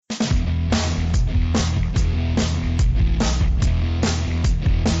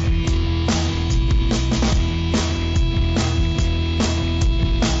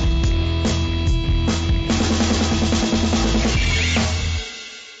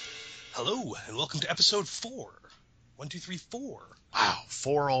Hello, and welcome to episode 4. 1, 2, 3, 4. Wow,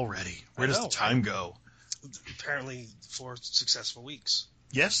 4 already. Where does the time go? Apparently 4 successful weeks.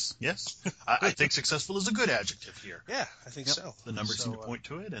 Yes. I think successful is a good adjective here. Yeah, I think so. The numbers seem to point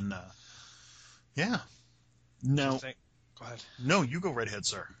to it, and yeah. No. Go ahead. No, you go right ahead,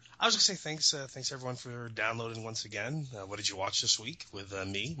 sir. I was going to say thanks everyone for downloading once again. What did you watch this week with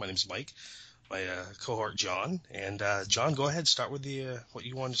me? My name's Mike. My cohort John, and John, go ahead, start with the what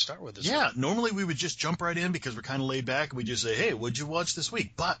you wanted to start with this week. Yeah, normally we would just jump right in because we're kind of laid back and we just say, hey, what'd you watch this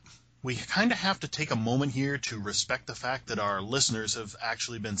week? But we kind of have to take a moment here to respect the fact that our listeners have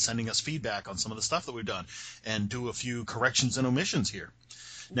actually been sending us feedback on some of the stuff that we've done and do a few corrections and omissions here.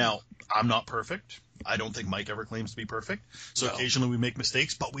 Now, I'm not perfect. I don't think Mike ever claims to be perfect. So Occasionally we make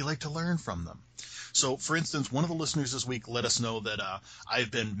mistakes, but we like to learn from them. So, for instance, one of the listeners this week let us know that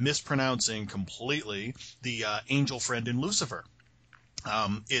I've been mispronouncing completely the angel friend in Lucifer.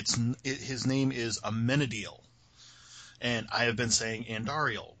 His name is Amenadiel, and I have been saying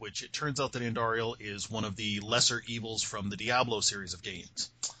Andariel, which it turns out that Andariel is one of the lesser evils from the Diablo series of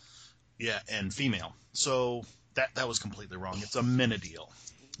games. Yeah, and female. So that was completely wrong. It's Amenadiel.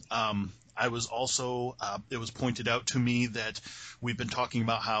 I was also, it was pointed out to me that we've been talking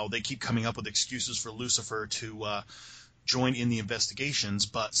about how they keep coming up with excuses for Lucifer to join in the investigations,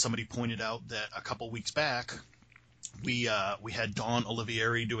 but somebody pointed out that a couple weeks back we had Dawn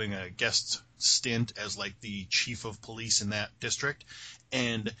Olivieri doing a guest stint as like the chief of police in that district,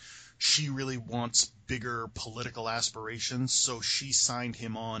 and she really wants bigger political aspirations, so she signed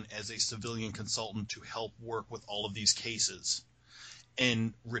him on as a civilian consultant to help work with all of these cases.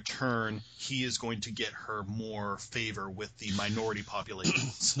 In return, he is going to get her more favor with the minority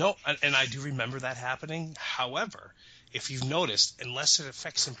populations. No, and I do remember that happening. However, if you've noticed, unless it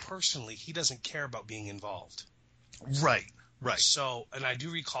affects him personally, he doesn't care about being involved. Right. So, and I do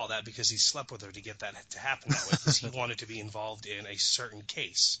recall that because he slept with her to get that to happen that way, because he wanted to be involved in a certain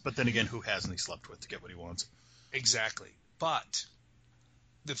case. But then again, who hasn't he slept with to get what he wants? Exactly. But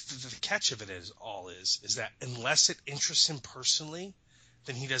the catch of it is that unless it interests him personally,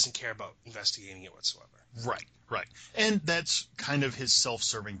 then he doesn't care about investigating it whatsoever. Right. And that's kind of his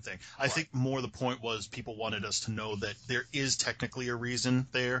self-serving thing. I think more the point was people wanted us to know that there is technically a reason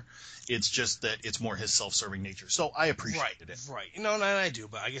there. It's just that it's more his self-serving nature. So I appreciated it. Right. No, and I do,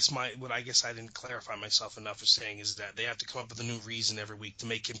 but I guess I didn't clarify myself enough for saying is that they have to come up with a new reason every week to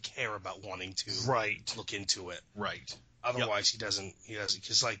make him care about wanting to look into it. Right. Otherwise, he doesn't,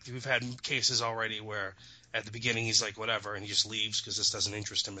 because like we've had cases already where at the beginning he's like whatever and he just leaves because this doesn't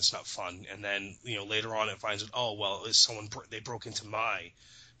interest him, it's not fun, and then later on it finds out, oh well, they broke into my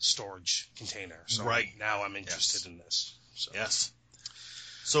storage container, so now I'm interested in this. So. Yes.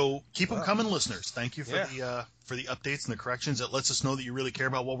 So keep them coming, listeners. Thank you for the updates and the corrections. It lets us know that you really care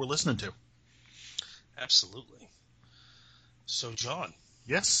about what we're listening to. Absolutely. So John.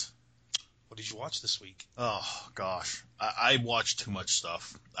 Yes. What did you watch this week? Oh, gosh. I watched too much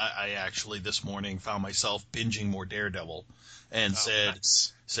stuff. I actually this morning found myself binging more Daredevil and said,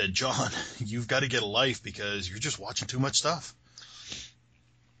 John, you've got to get a life because you're just watching too much stuff.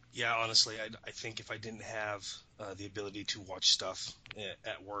 Yeah, honestly, I think if I didn't have the ability to watch stuff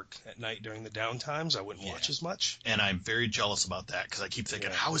at work at night during the downtimes, I wouldn't watch as much. And I'm very jealous about that because I keep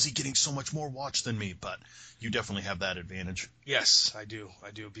thinking, how is he getting so much more watch than me? But you definitely have that advantage. Yes, I do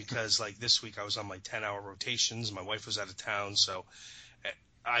because like this week I was on my 10-hour rotations. My wife was out of town, so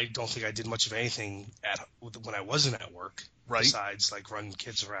I don't think I did much of anything when I wasn't at work. Right. Besides like run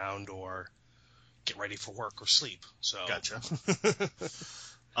kids around or get ready for work or sleep. So Gotcha.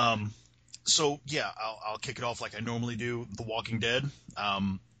 So yeah, I'll kick it off like I normally do. The Walking Dead.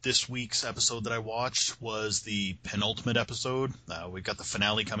 This week's episode that I watched was the penultimate episode. We've got the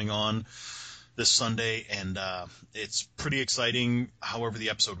finale coming on this Sunday, and it's pretty exciting. However,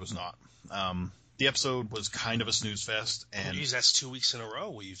 the episode was not. The episode was kind of a snooze fest. And geez, that's 2 weeks in a row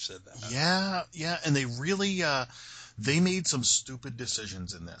where you've said that. Yeah, and they really they made some stupid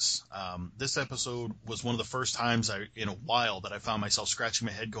decisions in this. This episode was one of the first times in a while that I found myself scratching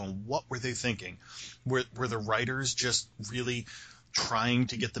my head going, what were they thinking? Were the writers just really trying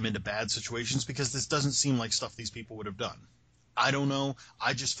to get them into bad situations? Because this doesn't seem like stuff these people would have done. I don't know.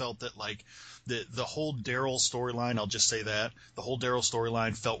 I just felt that like the whole Daryl storyline, I'll just say that, the whole Daryl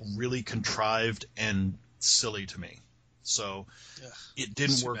storyline felt really contrived and silly to me. So it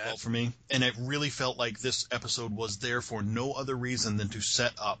didn't work well for me, and it really felt like this episode was there for no other reason than to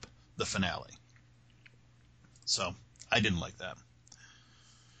set up the finale. So I didn't like that.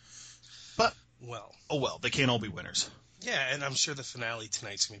 But, they can't all be winners. Yeah, and I'm sure the finale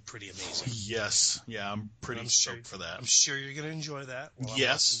tonight's gonna be pretty amazing. Yes. Yeah, I'm And pretty stoked for that. I'm sure you're gonna enjoy that while I'm watching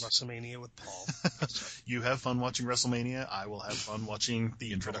Yes. WrestleMania with Paul. So, You have fun watching WrestleMania. I will have fun watching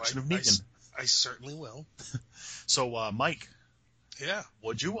the oh, introduction of Negan. I certainly will. So, Mike, Yeah.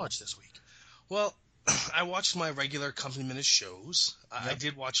 what'd you watch this week? Well, I watched my regular company minute shows. I Yep.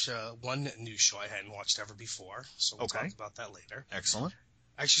 did watch one new show I hadn't watched ever before, so we'll talk about that later. Excellent.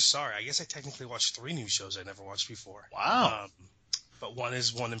 Actually, sorry, I guess I technically watched 3 new shows I never watched before. Wow. But one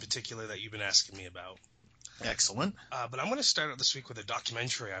is one in particular that you've been asking me about. Excellent. But I'm going to start out this week with a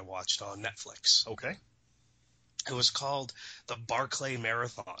documentary I watched on Netflix. Okay. It was called The Barclay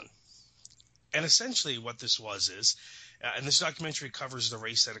Marathon. And essentially what this is, and this documentary covers the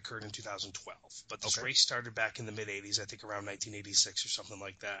race that occurred in 2012. But this race started back in the mid-'80s, I think around 1986 or something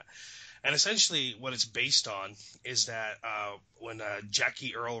like that. And essentially what it's based on is that when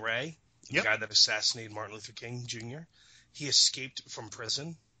Jackie Earl Ray, the guy that assassinated Martin Luther King Jr., he escaped from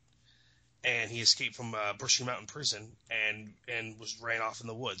prison. And he escaped from Brushy Mountain Prison and ran off in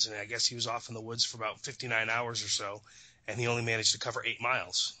the woods. And I guess he was off in the woods for about 59 hours or so, and he only managed to cover 8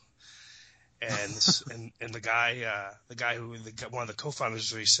 miles. And and the guy one of the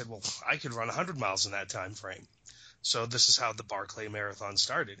co-founders, he said, well, I could run 100 miles in that time frame. So this is how the Barclay Marathon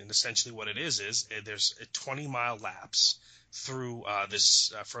started. And essentially what it is there's a 20-mile laps through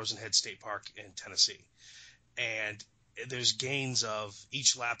this Frozen Head State Park in Tennessee. And there's gains of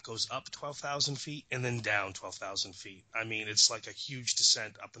each lap goes up 12,000 feet and then down 12,000 feet. I mean, it's like a huge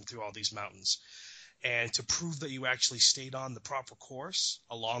descent up and through all these mountains. And to prove that you actually stayed on the proper course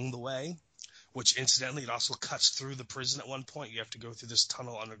along the way, which incidentally, it also cuts through the prison at one point. You have to go through this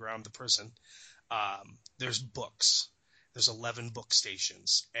tunnel underground the prison. There's books. There's 11 book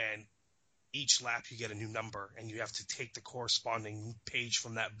stations. And each lap you get a new number, and you have to take the corresponding page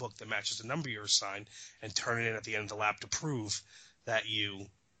from that book that matches the number you're assigned and turn it in at the end of the lap to prove that you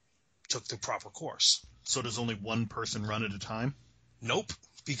took the proper course. So does only one person run at a time? Nope,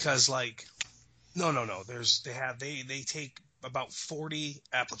 because no. They take about 40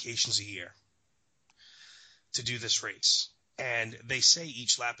 applications a year to do this race, and they say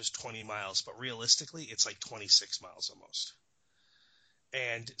each lap is 20 miles, but realistically, it's like 26 miles almost.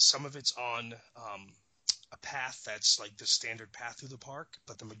 And some of it's on a path that's like the standard path through the park,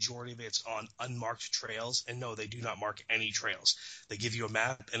 but the majority of it's on unmarked trails. And no, they do not mark any trails. They give you a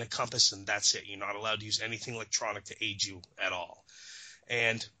map and a compass, and that's it. You're not allowed to use anything electronic to aid you at all.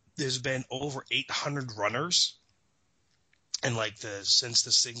 And there's been over 800 runners, and since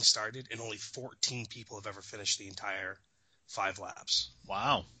this thing started, and only 14 people have ever finished the entire 5 laps.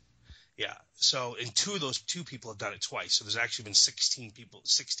 Wow. Yeah. So, and 2 of those 2 people have done it twice. So there's actually been 16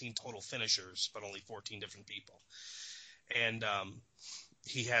 16 total finishers, but only 14 different people. And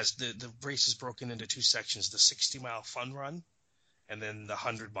he has the race is broken into 2 sections: the 60-mile fun run, and then the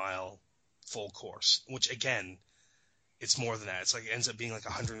 100-mile full course. Which again, it's more than that. It ends up being like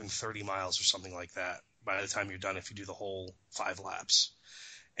 130 miles or something like that by the time you're done if you do the whole 5 laps.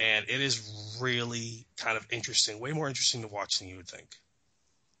 And it is really kind of interesting, way more interesting to watch than you would think.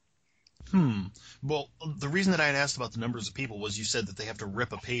 Well, the reason that I had asked about the numbers of people was you said that they have to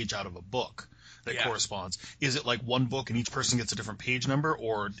rip a page out of a book that corresponds. Is it like one book and each person gets a different page number,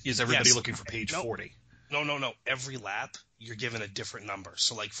 or is everybody looking for page 40? No. Every lap, you're given a different number.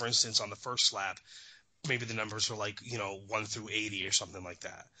 So, like, for instance, on the first lap, maybe the numbers are 1 through 80 or something like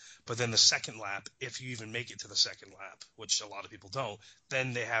that. But then the second lap, if you even make it to the second lap, which a lot of people don't,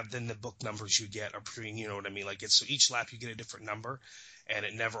 then the book numbers you get are pretty, you know what I mean? So each lap you get a different number, and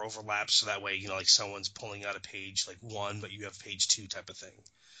it never overlaps. So that way, someone's pulling out a page 1, but you have page 2 type of thing.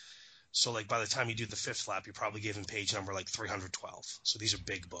 So by the time you do the 5th lap, you're probably given page number 312. So these are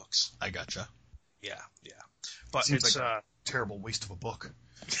big books. I gotcha. Yeah. But Seems like a terrible waste of a book.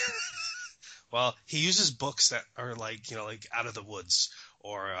 Well, he uses books that are Out of the Woods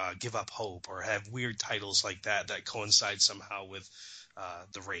or Give Up Hope or have weird titles like that coincide somehow with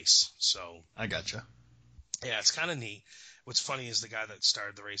the race. So I gotcha. Yeah, it's kind of neat. What's funny is the guy that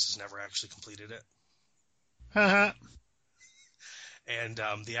started the race has never actually completed it. And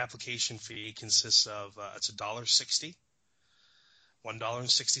the application fee consists of it's $1.60.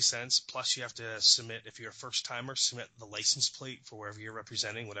 $1.60, plus you have to submit, if you're a first-timer, submit the license plate for wherever you're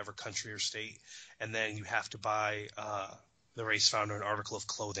representing, whatever country or state, and then you have to buy the race founder an article of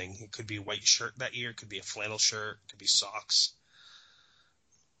clothing. It could be a white shirt that year, it could be a flannel shirt, it could be socks,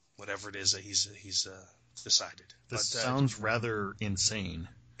 whatever it is that he's decided. This sounds rather insane.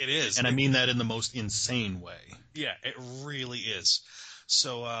 It is. And I mean that in the most insane way. Yeah, it really is.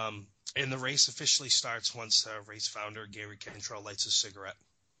 So, and the race officially starts once race founder Gary Cantrell lights a cigarette.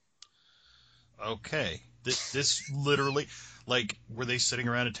 Okay. This literally, like, were they sitting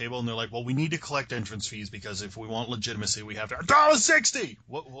around a table and they're like, well, we need to collect entrance fees because if we want legitimacy, we have to $1.60.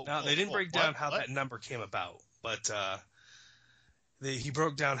 Now, they didn't break down how What? that number came about, but he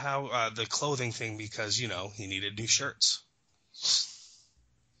broke down how the clothing thing because, he needed new shirts.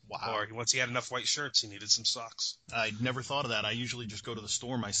 Wow. Or once he had enough white shirts, he needed some socks. I never thought of that. I usually just go to the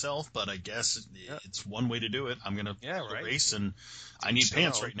store myself, but I guess Yeah. it's one way to do it. I'm gonna right. race, and I need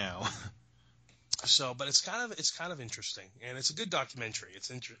pants right now. So, but it's kind of interesting, and it's a good documentary. It's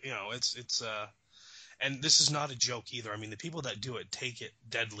and this is not a joke either. I mean, the people that do it take it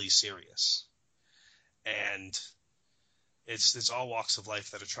deadly serious, and it's all walks of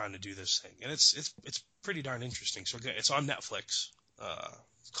life that are trying to do this thing, and it's pretty darn interesting. So again, it's on Netflix.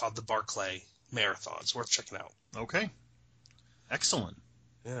 It's called the Barclay Marathon. It's worth checking out. Okay, excellent.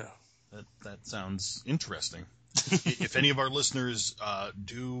 Yeah, that sounds interesting. If any of our listeners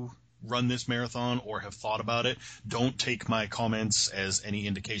do run this marathon or have thought about it, don't take my comments as any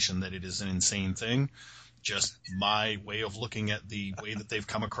indication that it is an insane thing. Just my way of looking at the way that they've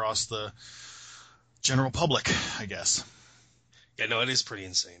come across the general public, I guess. Yeah, no, it is pretty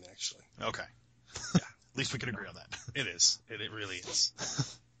insane, actually. Okay. Yeah. At least we can agree on that. It is. It really is.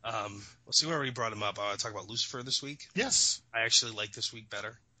 So we already brought him up. I want to talk about Lucifer this week. Yes. I actually like this week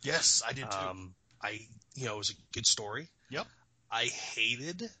better. Yes, I did too. It was a good story. Yep. I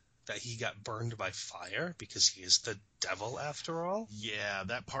hated that he got burned by fire because he is the devil after all. Yeah,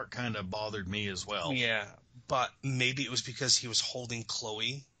 that part kind of bothered me as well. Yeah, but maybe it was because he was holding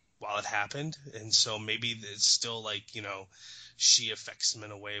Chloe while it happened, and so maybe it's still like, she affects him in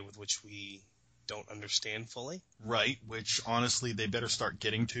a way with which we don't understand fully. Right, which honestly they better start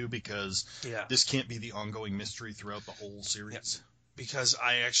getting to because this can't be the ongoing mystery throughout the whole series. Yeah. Because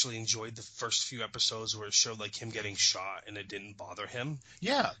I actually enjoyed the first few episodes where it showed like him getting shot and it didn't bother him.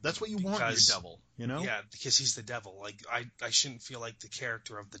 Yeah, that's what you want in your devil, Yeah, because he's the devil. Like I shouldn't feel like the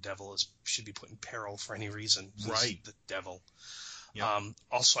character of the devil should be put in peril for any reason. He's the devil. Yep.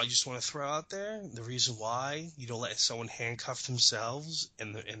 Also, I just want to throw out there the reason why you don't let someone handcuff themselves,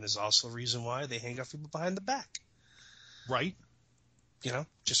 and there's also a reason why they handcuff people behind the back. Right.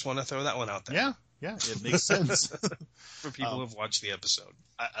 Just want to throw that one out there. Yeah, it makes sense. For people who have watched the episode.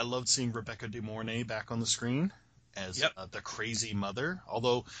 I loved seeing Rebecca De Mornay back on the screen as the crazy mother.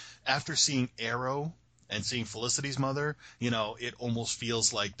 Although, after seeing Arrow and seeing Felicity's mother, it almost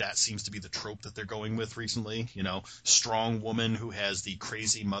feels like that seems to be the trope that they're going with recently. Strong woman who has the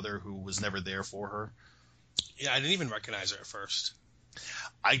crazy mother who was never there for her. Yeah, I didn't even recognize her at first.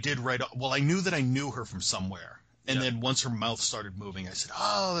 I did well, I knew that I knew her from somewhere. And then once her mouth started moving, I said,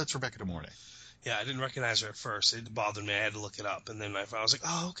 oh, that's Rebecca De Mornay. Yeah, I didn't recognize her at first. It bothered me. I had to look it up. And then I was like,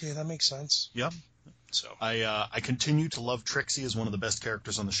 oh, okay, that makes sense. Yep. So I continue to love Trixie as one of the best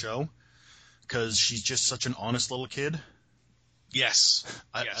characters on the show because she's just such an honest little kid. Yes.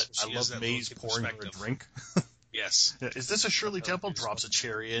 I love Maze pouring her a drink. Yes. Is this a Shirley Temple? Drops a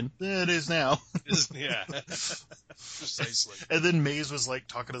cherry in. It is now. Yeah. Precisely. And then Maze was like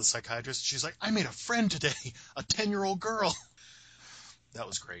talking to the psychiatrist. She's like, I made a friend today, a 10-year-old girl. That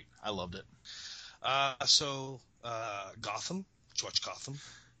was great. I loved it. Gotham. Did you watch Gotham?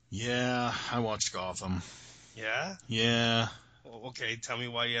 Yeah, I watched Gotham. Yeah? Yeah. Well, okay, tell me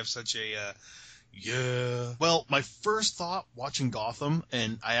why you have such a, yeah. Well, my first thought watching Gotham,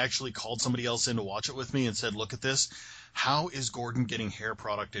 and I actually called somebody else in to watch it with me and said, look at this. How is Gordon getting hair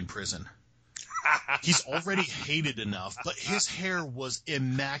product in prison? He's already hated enough, but his hair was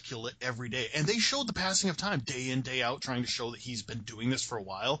immaculate every day. And they showed the passing of time day in, day out, trying to show that he's been doing this for a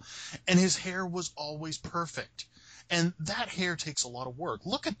while. And his hair was always perfect. And that hair takes a lot of work.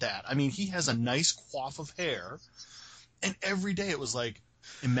 Look at that. I mean, he has a nice coif of hair. And every day it was like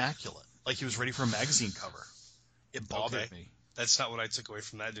immaculate. Like he was ready for a magazine cover. It bothered me. That's not what I took away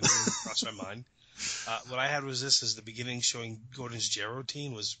from that. It didn't even cross my mind. What I had was this, is the beginning showing Gordon's jail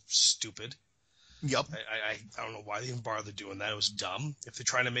routine was stupid. Yep. I don't know why they even bothered doing that. It was dumb. If they're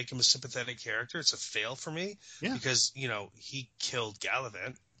trying to make him a sympathetic character, it's a fail for me. Yeah. Because, he killed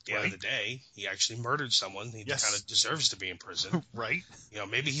Gallivant. At the end of the day, he actually murdered someone. He kind of deserves to be in prison. Right.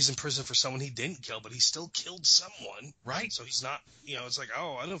 Maybe he's in prison for someone he didn't kill, but he still killed someone. Right. So he's not, it's like,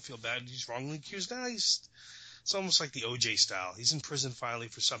 oh, I don't feel bad. He's wrongly accused. Now it's almost like the OJ style. He's in prison finally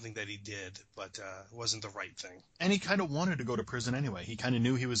for something that he did, but it wasn't the right thing. And he kind of wanted to go to prison anyway. He kind of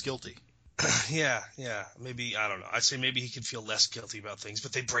knew he was guilty. Yeah. Maybe, I don't know. I'd say maybe he could feel less guilty about things,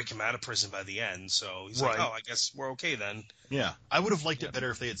 but they break him out of prison by the end, so he's like, oh, I guess we're okay then. Yeah. I would have liked it better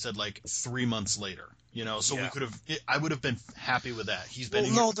if they had said, 3 months later, so we could have, I would have been happy with that. He's been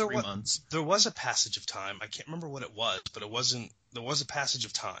here for 3 months. There was a passage of time. I can't remember what it was, but there was a passage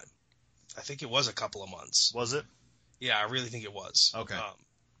of time. I think it was a couple of months. Was it? Yeah, I really think it was. Okay.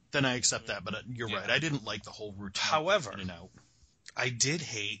 Then I accept that, but you're right. I didn't like the whole routine. However, in and out. I did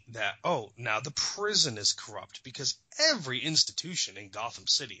hate that, now the prison is corrupt, because every institution in Gotham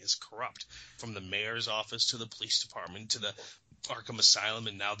City is corrupt, from the mayor's office to the police department to the Arkham Asylum,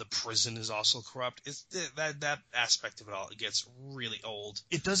 and now the prison is also corrupt. It's that aspect of it all, it gets really old.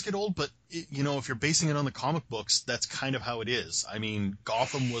 It does get old, but, if you're basing it on the comic books, that's kind of how it is. I mean,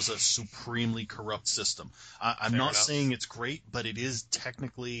 Gotham was a supremely corrupt system. I'm not saying it's great, but it is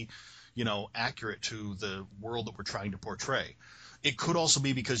technically, accurate to the world that we're trying to portray. It could also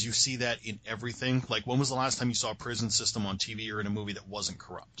be because you see that in everything. Like, when was the last time you saw a prison system on TV or in a movie that wasn't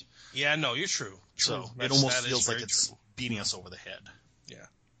corrupt? Yeah, no, you're true. So it almost feels like it's beating us over the head. Yeah.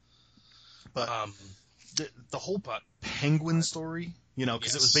 But the whole Penguin story,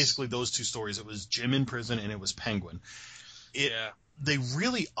 because it was basically those two stories. It was Jim in prison and it was Penguin. They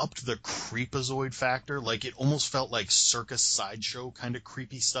really upped the creepazoid factor. Like, it almost felt like circus sideshow kind of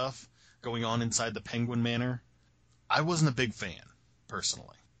creepy stuff going on inside the Penguin Manor. I wasn't a big fan,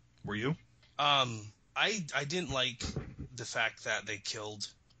 personally. Were you? I didn't like the fact that they killed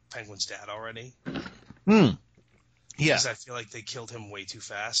Penguin's dad already. Yeah. Because I feel like they killed him way too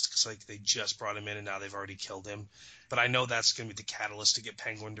fast. Because they just brought him in and now they've already killed him. But I know that's going to be the catalyst to get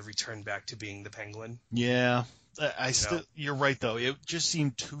Penguin to return back to being the Penguin. Yeah. You're right, though. It just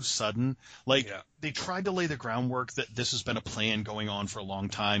seemed too sudden. They tried to lay the groundwork that this has been a plan going on for a long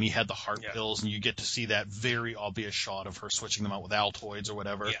time. He had the heart pills, and you get to see that very obvious shot of her switching them out with Altoids or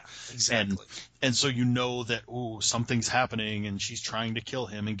whatever. Yeah, exactly. And so that, something's happening, and she's trying to kill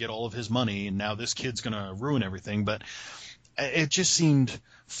him and get all of his money, and now this kid's going to ruin everything. But it just seemed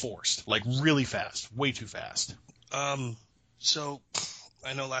forced, like really fast, way too fast. So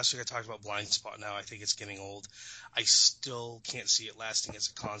I know last week I talked about Blind Spot. Now I think it's getting old. I still can't see it lasting as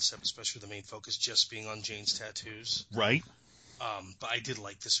a concept, especially with the main focus just being on Jane's tattoos. Right. But I did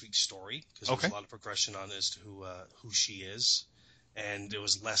like this week's story because there was a lot of progression on as to who she is, and it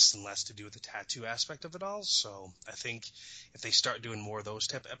was less and less to do with the tattoo aspect of it all. So I think if they start doing more of those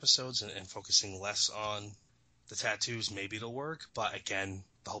type of episodes and focusing less on the tattoos, maybe it'll work. But again,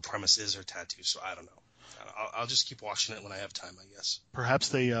 the whole premise is her tattoos, so I don't know. I'll just keep watching it when I have time, I guess. Perhaps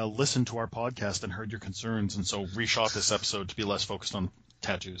they listened to our podcast and heard your concerns, and so reshot this episode to be less focused on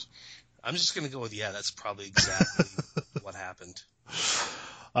tattoos. I'm just going to go with, that's probably exactly what happened.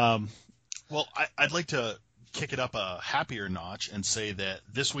 Well, I'd like to kick it up a happier notch and say that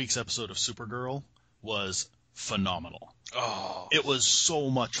this week's episode of Supergirl was phenomenal. Oh, it was so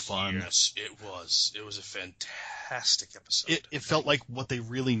much fun. Yes, it was. It was a fantastic episode. It felt like what they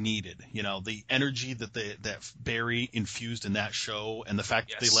really needed. The energy that Barry infused in that show, and the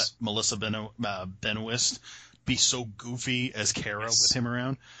fact that they let Melissa Benoist be so goofy as Kara with him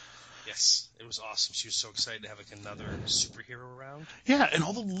around. Yes, it was awesome. She was so excited to have another superhero around. Yeah, and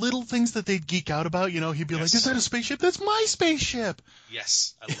all the little things that they'd geek out about. He'd be like, "Is that a spaceship? That's my spaceship."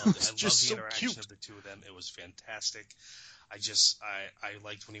 Yes, I loved it. I loved the interaction cute of the two of them. It was fantastic. I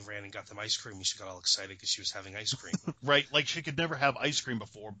liked when he ran and got them ice cream. She got all excited because she was having ice cream. Right, like she could never have ice cream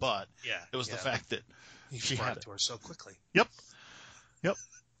before, but it was the fact that she brought had it to her so quickly. Yep.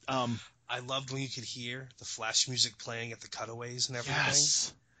 I loved when you could hear the Flash music playing at the cutaways and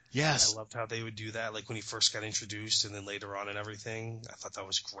everything. Yes. I loved how they would do that, like when he first got introduced and then later on and everything. I thought that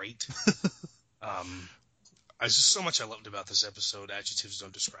was great. There's just so much I loved about this episode. Adjectives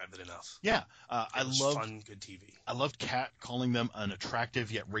don't describe it enough. Yeah. I loved fun, good TV. I loved Kat calling them an attractive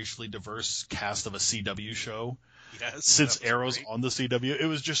yet racially diverse cast of a CW show. Yes. Since Arrow's on the CW, it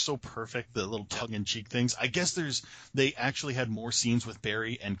was just so perfect, the little tongue-in-cheek things. I guess they actually had more scenes with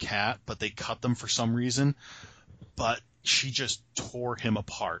Barry and Kat, but they cut them for some reason. But she just tore him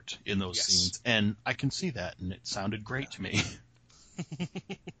apart in those scenes, and I can see that, and it sounded great to me.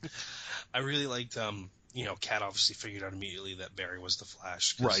 I really liked, Kat obviously figured out immediately that Barry was the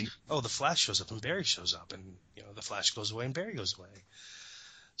Flash. Right. Oh, the Flash shows up and Barry shows up, and the Flash goes away and Barry goes away.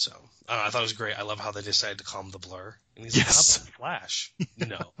 So I thought it was great. I love how they decided to call him the Blur. And he's like, how about the Flash?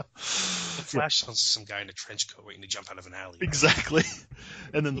 No. The Flash sounds like some guy in a trench coat waiting to jump out of an alley. Right? Exactly.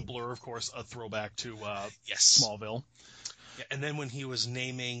 And then the Blur, of course, a throwback to Smallville. Yeah, and then when he was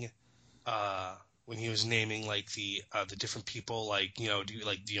naming like the different people, like, do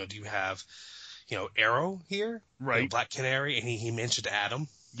you have Arrow here? Right. Black Canary, and he mentioned Adam.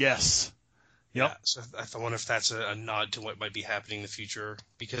 Yes. Yep. Yeah, so I wonder if that's a nod to what might be happening in the future,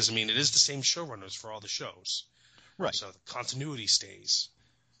 because it is the same showrunners for all the shows, right? So the continuity stays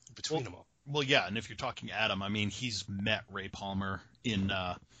between them all. Well, yeah, and if you're talking Adam, he's met Ray Palmer in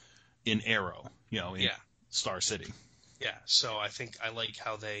Arrow, in Star City. Yeah, so I think I like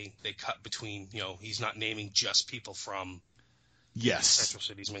how they cut between, he's not naming just people from Yes. Central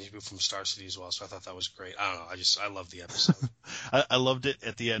City, he's naming people from Star City as well, so I thought that was great. I don't know, I love the episode. I loved it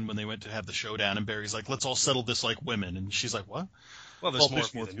at the end when they went to have the showdown, and Barry's like, let's all settle this like women. And she's like, what? Well, Well, there's more there's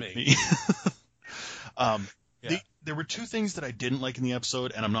of you more than to me. me. um, Yeah. there were two things that I didn't like in the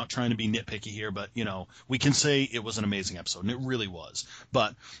episode, and I'm not trying to be nitpicky here, but, we can say it was an amazing episode, and it really was.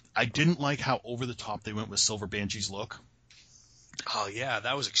 But I didn't like how over the top they went with Silver Banshee's look. Oh, yeah,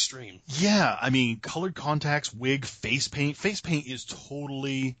 that was extreme. Yeah, I mean, colored contacts, wig, face paint. Face paint is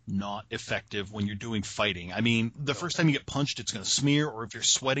totally not effective when you're doing fighting. I mean, the first time you get punched, it's going to smear, or if you're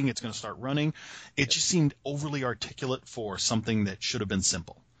sweating, it's going to start running. It just seemed overly articulate for something that should have been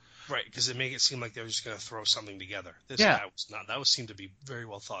simple. Right, because it made it seem like they were just going to throw something together. Yeah. That seemed to be very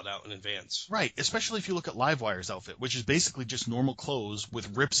well thought out in advance. Right, especially if you look at Livewire's outfit, which is basically just normal clothes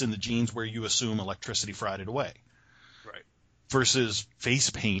with rips in the jeans where you assume electricity fried it away. Right. Versus face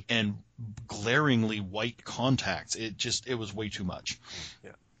paint and glaringly white contacts. It was way too much.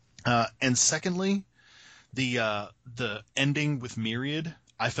 Yeah. And secondly, the ending with Myriad,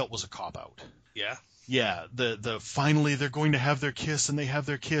 I felt was a cop-out. Yeah? Yeah, the finally they're going to have their kiss, and they have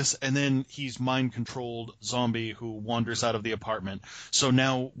their kiss, and then he's mind-controlled zombie who wanders out of the apartment. So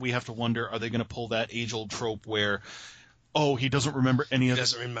now we have to wonder, are they going to pull that age-old trope where, oh, he doesn't remember any of it? He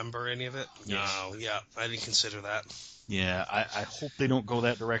doesn't remember any of it? Yeah. No, yeah, I didn't consider that. Yeah, I hope they don't go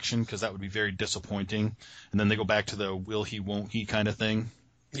that direction, because that would be very disappointing. And then they go back to the will he, won't he kind of thing.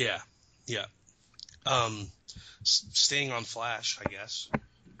 Yeah, yeah. Staying on Flash, I guess.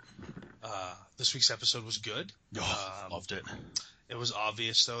 This week's episode was good. Loved it. It was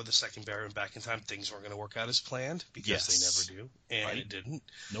obvious, though, the second Barry went back in time, things weren't going to work out as planned, because they never do, and it didn't.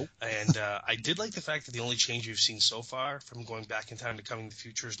 Nope. And I did like the fact that the only change we've seen so far from going back in time to coming to the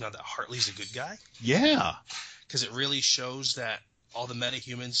future is now that Hartley's a good guy. Yeah. Because it really shows that all the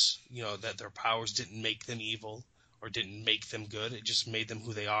metahumans, that their powers didn't make them evil or didn't make them good. It just made them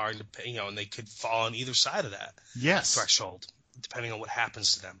who they are, and and they could fall on either side of that threshold, depending on what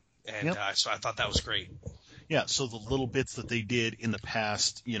happens to them. And so I thought that was great. Yeah, so the little bits that they did in the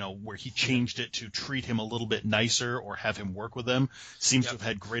past, where he changed it to treat him a little bit nicer or have him work with them, seems to have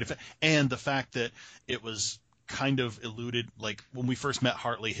had great effect. And the fact that it was kind of eluded, like when we first met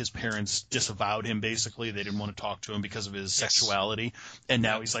Hartley, his parents disavowed him basically. They didn't want to talk to him because of his sexuality. And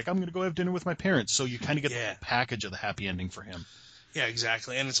now he's like, I'm going to go have dinner with my parents. So you kind of get the whole package of the happy ending for him. Yeah,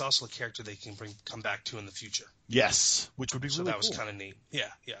 exactly. And it's also a character they can come back to in the future. Yes, which would be really cool. So that was kind of neat. Yeah.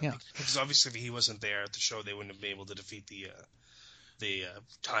 Because obviously if he wasn't there at the show, they wouldn't have been able to defeat the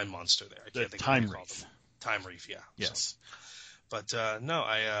time monster there. I can't think Time of what Wraith. Time Wraith, yeah. Yes. So. But no,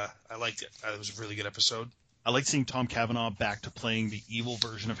 I liked it. It was a really good episode. I like seeing Tom Cavanaugh back to playing the evil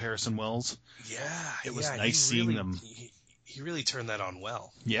version of Harrison Wells. Yeah. It was nice seeing them. He really turned that on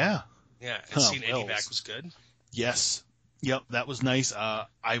well. Yeah. Yeah, and seeing Eddie back was good. Yes. Yep, that was nice. I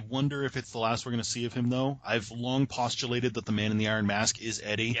wonder if it's the last we're going to see of him, though. I've long postulated that the Man in the Iron Mask is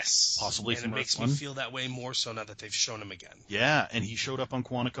Eddie. Yes. Possibly and from it makes me feel that way more so now that they've shown him again. Yeah, and he showed up on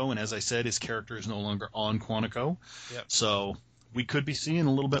Quantico, and as I said, his character is no longer on Quantico. Yep. So we could be seeing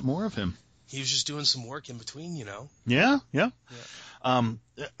a little bit more of him. He was just doing some work in between, Yeah. A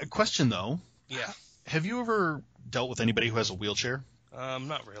question, though. Yeah. Have you ever dealt with anybody who has a wheelchair?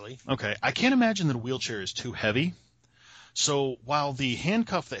 Not really. Okay. I can't imagine that a wheelchair is too heavy. So while the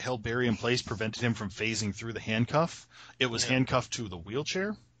handcuff that held Barry in place prevented him from phasing through the handcuff, it was handcuffed to the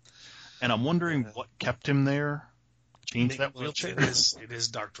wheelchair. And I'm wondering what kept him there. Change that wheelchair. It is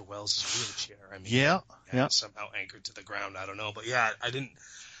Dr. Wells' wheelchair. I mean, somehow anchored to the ground. I don't know, but I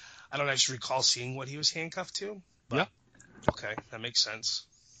don't actually recall seeing what he was handcuffed to. But, okay, that makes sense.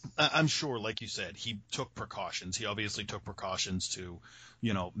 I'm sure, like you said, he took precautions. He obviously took precautions to,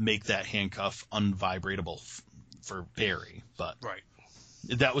 make that handcuff unvibratable for Barry. But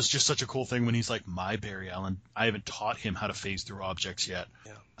that was just such a cool thing when he's like, my Barry Allen, I haven't taught him how to phase through objects yet.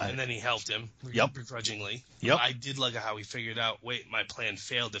 Yeah. And then he helped him, begrudgingly. Yep. I did like how he figured out, wait, my plan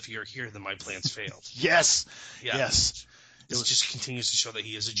failed. If you're here, then my plan's failed. Yes. Yeah. Yes. It just continues to show that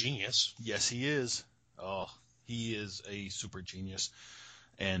he is a genius. Yes, he is. Oh, he is a super genius.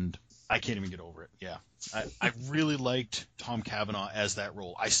 And I can't even get over it. Yeah. I really liked Tom Cavanaugh as that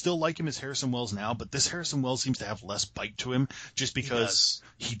role. I still like him as Harrison Wells now, but this Harrison Wells seems to have less bite to him just because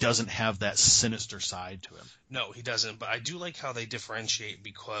he doesn't have that sinister side to him. No, he doesn't. But I do like how they differentiate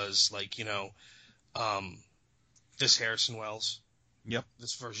because, this Harrison Wells,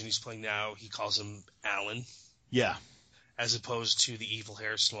 this version he's playing now, he calls him Alan. Yeah. As opposed to the evil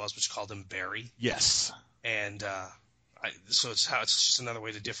Harrison Wells, which called him Barry. Yes. And So it's just another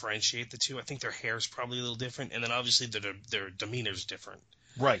way to differentiate the two. I think their hair is probably a little different, and then obviously their demeanor's different.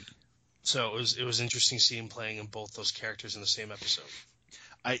 Right. So it was interesting seeing playing in both those characters in the same episode.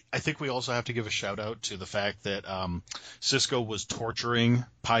 I think we also have to give a shout out to the fact that Cisco was torturing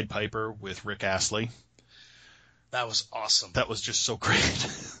Pied Piper with Rick Astley. That was awesome. That was just so great.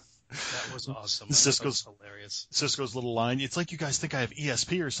 That was awesome. That was hilarious. Cisco's little line. It's like you guys think I have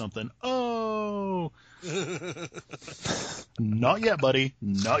ESP or something. Oh, not yet, buddy.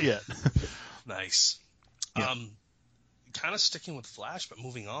 Not yet. Nice. Yeah. Kind of sticking with Flash, but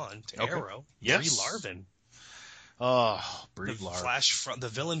moving on to Okay. Arrow. Yes. Brie Larson. Oh, Brie Larson. The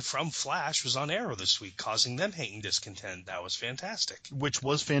villain from Flash was on Arrow this week, causing them hate and discontent. That was fantastic. Which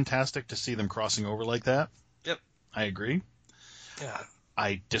was fantastic to see them crossing over like that. Yep. I agree. Yeah.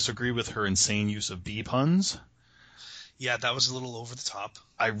 I disagree with her insane use of bee puns. Yeah, that was a little over the top.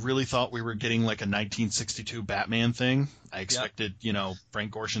 I really thought we were getting like a 1962 Batman thing. I expected,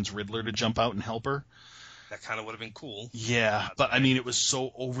 Frank Gorshin's Riddler to jump out and help her. That kind of would have been cool. Yeah, but I mean, it was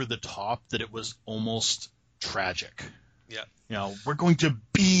so over the top that it was almost tragic. Yeah. We're going to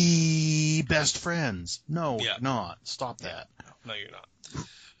be best friends. No, Yeah. you're not. Stop that. No, you're not.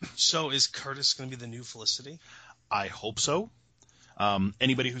 So is Curtis going to be the new Felicity? I hope so.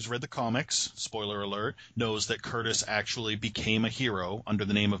 Anybody who's read the comics, spoiler alert, knows that Curtis actually became a hero under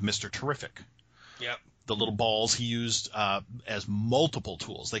the name of Mr. Terrific. Yep. The little balls he used as multiple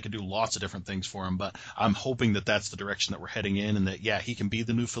tools. They could do lots of different things for him, but I'm hoping that that's the direction that we're heading in, and that, he can be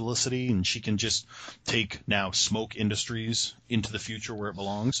the new Felicity, and she can just take now Smoke Industries into the future where it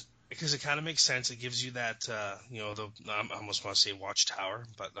belongs. Because it kind of makes sense. It gives you that, I almost want to say Watchtower,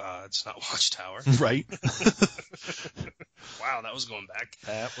 but it's not Watchtower. Right. Wow, that was going back.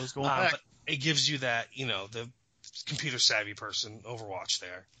 That was going back. But it gives you that, the computer savvy person, Overwatch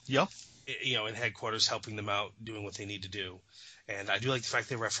there. Yep. In headquarters, helping them out, doing what they need to do. And I do like the fact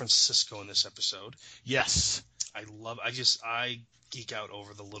they referenced Cisco in this episode. Yes. I geek out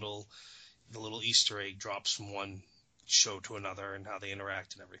over the little Easter egg drops from one show to another and how they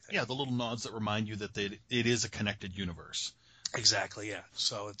interact and everything. Yeah, the little nods that remind you that it is a connected universe. Exactly, yeah.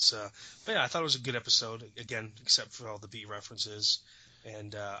 So it's, but yeah, I thought it was a good episode, again, except for all the B references.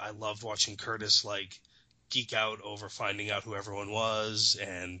 And I loved watching Curtis, geek out over finding out who everyone was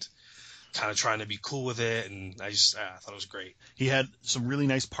and kind of trying to be cool with it. And I thought it was great. He had some really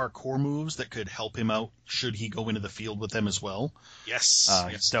nice parkour moves that could help him out should he go into the field with them as well. Yes.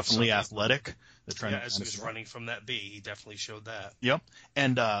 He's definitely athletic. As he was running from that bee, he definitely showed that. Yep.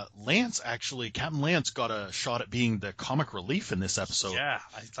 And Captain Lance got a shot at being the comic relief in this episode. Yeah,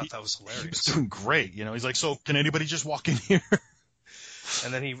 I thought that was hilarious. He was doing great. He's like, so can anybody just walk in here?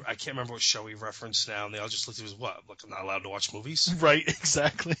 And then I can't remember what show he referenced now, and they all just looked at him as, what? Like, I'm not allowed to watch movies? Right,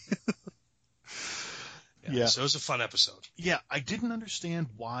 exactly. Yeah. So it was a fun episode. Yeah, I didn't understand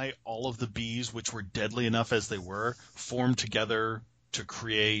why all of the bees, which were deadly enough as they were, formed together to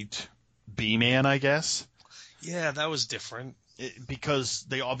create Bee-Man, I guess. Yeah, that was different. Because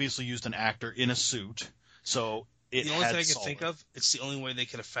they obviously used an actor in a suit, so the only thing I can think of, it's the only way they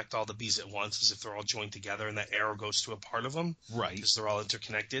could affect all the bees at once is if they're all joined together and that arrow goes to a part of them. Right. Because they're all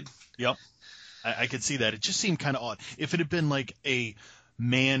interconnected. Yep. I could see that. It just seemed kind of odd. If it had been like a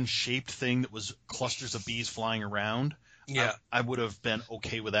man-shaped thing that was clusters of bees flying around, yeah, I would have been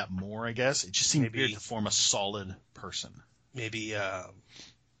okay with that more, I guess. It just seemed weird to form a solid person. Maybe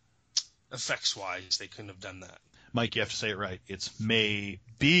effects-wise, they couldn't have done that. Mike, you have to say it right. It's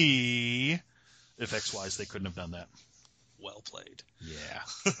maybe effects-wise they couldn't have done that. Well played. Yeah.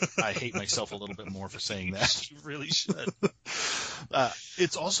 I hate myself a little bit more for saying that. You really should.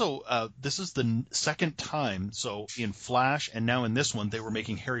 It's also, this is the second time, so in Flash and now in this one, they were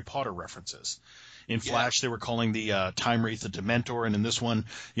making Harry Potter references. In Flash, they were calling the Time Wraith a Dementor, and in this one,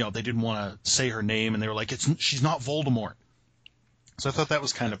 they didn't want to say her name, and they were like, she's not Voldemort. So I thought that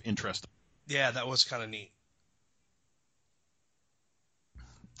was kind of interesting. Yeah, that was kind of neat.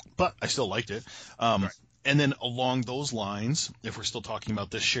 But I still liked it. Right. And then along those lines, if we're still talking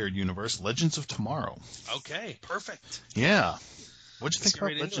about this shared universe, Legends of Tomorrow. Okay, perfect. Yeah. What'd you think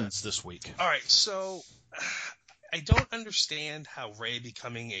about Legends this week? All right, so I don't understand how Ray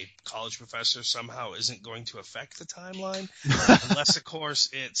becoming a college professor somehow isn't going to affect the timeline, unless, of course,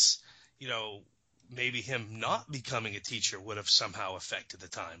 it's, maybe him not becoming a teacher would have somehow affected the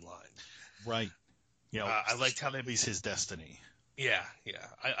timeline. Right. I liked how they... He's his destiny. Yeah.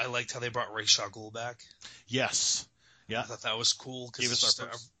 I liked how they brought Ra's al Ghul back. Yes. Yeah. I thought that was cool. Give us our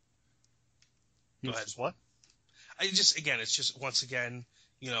first... Go ahead. It's just once again,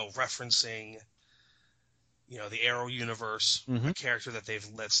 referencing, the Arrow universe, a character that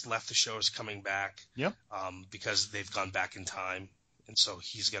that's left the show is coming back. Yep. Because they've gone back in time, and so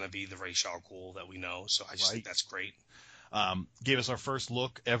he's going to be the Ra's al Ghul that we know. So I just think that's great. Gave us our first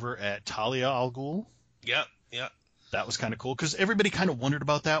look ever at Talia al Ghul. Yep. That was kind of cool because everybody kind of wondered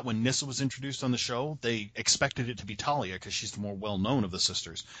about that when Nyssa was introduced on the show. They expected it to be Talia because she's the more well-known of the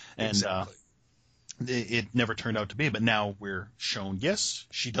sisters. And exactly. It never turned out to be. But now we're shown, yes,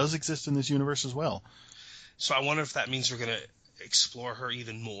 she does exist in this universe as well. So I wonder if that means we're going to explore her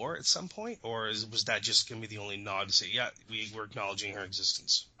even more at some point, or was that just going to be the only nod to say, yeah, we're acknowledging her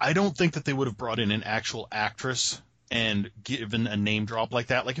existence? I don't think that they would have brought in an actual actress and given a name drop like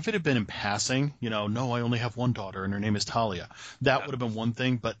that. Like if it had been in passing, no, I only have one daughter and her name is Talia. That would have been one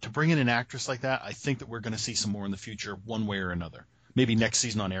thing. But to bring in an actress like that, I think that we're going to see some more in the future, one way or another. Maybe next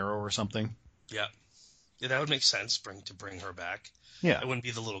season on Arrow or something. Yeah, that would make sense. To bring her back. Yeah, it wouldn't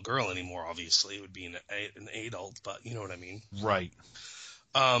be the little girl anymore. Obviously, it would be an adult. But you know what I mean, right?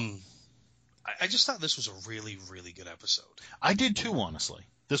 I just thought this was a really, really good episode. I did too, honestly.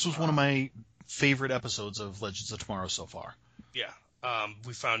 This was one of my favorite episodes of Legends of Tomorrow so far. Yeah.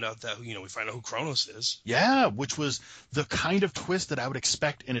 We found out that, we find out who Kronos is. Yeah, which was the kind of twist that I would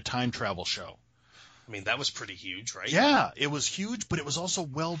expect in a time travel show. I mean, that was pretty huge, right? Yeah, it was huge, but it was also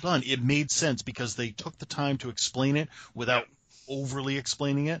well done. It made sense because they took the time to explain it without overly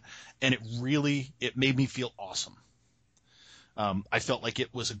explaining it, and it made me feel awesome. I felt like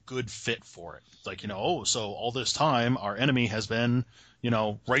it was a good fit for it. Like, so all this time our enemy has been,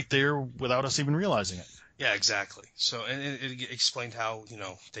 right there without us even realizing it. Yeah, exactly. So, and it explained how,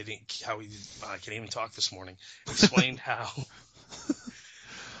 I can't even talk this morning. Explained how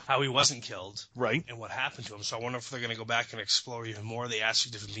he wasn't killed. Right. And what happened to him. So I wonder if they're going to go back and explore even more the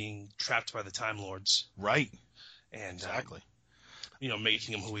aspect of him being trapped by the Time Lords. Right. And, exactly.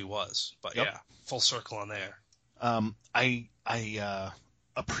 Making him who he was. But yep. Yeah, full circle on there. I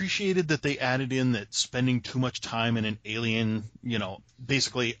appreciated that they added in that spending too much time in an alien,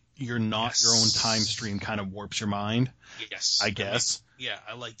 basically you're not your own time stream kind of warps your mind. Yes. I guess.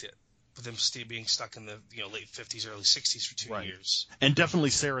 I liked it. But them being stuck in the late 50s, early 60s for 2 years. And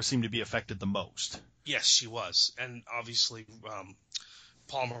definitely Sarah seemed to be affected the most. Yes, she was. And obviously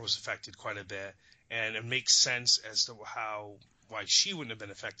Palmer was affected quite a bit. And it makes sense as to why she wouldn't have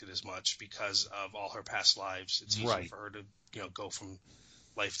been affected as much because of all her past lives. It's easy for her to, go from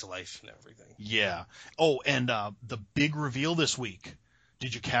life to life and everything. Yeah. Oh, and the big reveal this week.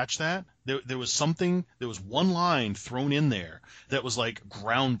 Did you catch that? There was one line thrown in there that was like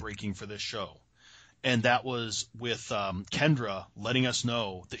groundbreaking for this show. And that was with Kendra letting us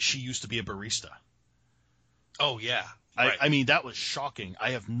know that she used to be a barista. Oh, yeah. Right. I mean, that was shocking.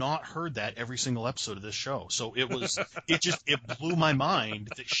 I have not heard that every single episode of this show. So it blew my mind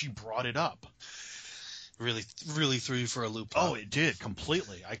that she brought it up. Really, really threw you for a loop. Oh, it did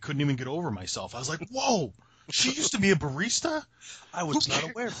completely. I couldn't even get over myself. I was like, whoa, she used to be a barista? I was not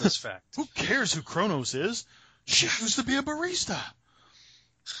aware of this fact. Who cares who Kronos is? She used to be a barista.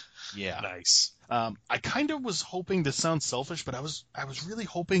 Yeah. Nice. I kind of was hoping, this sounds selfish, but I was really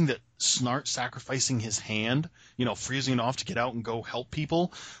hoping that Snart sacrificing his hand, freezing it off to get out and go help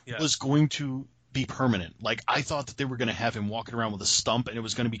people, was going to be permanent. Like, I thought that they were going to have him walking around with a stump, and it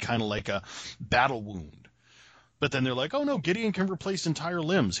was going to be kind of like a battle wound. But then they're like, oh no, Gideon can replace entire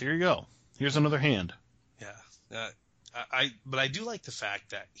limbs. Here you go. Here's another hand. Yeah. But I do like the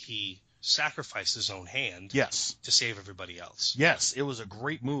fact that he sacrificed his own hand to save everybody else. Yes, it was a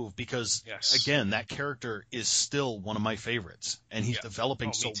great move because, again, that character is still one of my favorites, and he's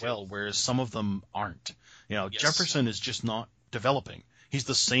developing so well, whereas some of them aren't. Jefferson is just not developing. He's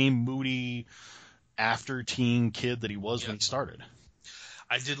the same moody after-teen kid that he was when he started.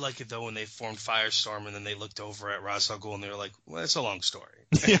 I did like it, though, when they formed Firestorm, and then they looked over at Ra's al Ghul, and they were like, well, it's a long story.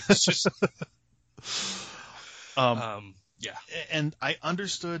 It's just... Yeah. And I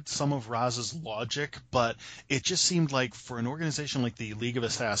understood some of Raz's logic, but it just seemed like for an organization like the League of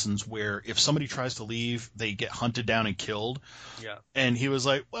Assassins, where if somebody tries to leave, they get hunted down and killed. Yeah. And he was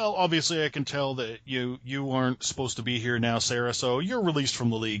like, well, obviously I can tell that you aren't supposed to be here now, Sarah, so you're released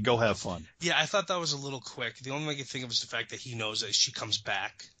from the League. Go have fun. Yeah, I thought that was a little quick. The only thing I could think of is the fact that he knows that she comes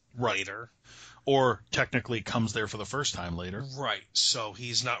back later. Or technically comes there for the first time later. Right. So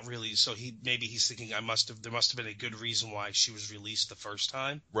he's not really. So maybe he's thinking there must have been a good reason why she was released the first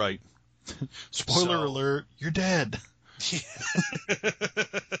time. Right. Spoiler alert, you're dead.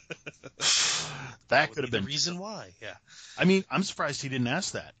 That could have the been reason why. Yeah. I mean, I'm surprised he didn't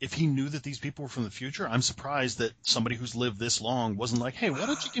ask that. If he knew that these people were from the future, I'm surprised that somebody who's lived this long wasn't like, hey, why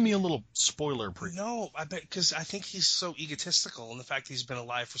don't you give me a little spoiler preview? No, I bet because I think he's so egotistical, and the fact that he's been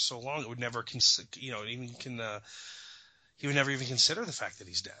alive for so long, it would never he would never even consider the fact that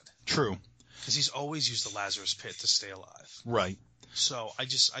he's dead. True. Because he's always used the Lazarus Pit to stay alive. Right. So I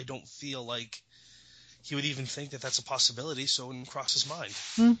don't feel like he would even think that that's a possibility, so it wouldn't cross his mind.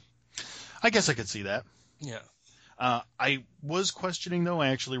 I guess I could see that. Yeah. I was questioning, though, I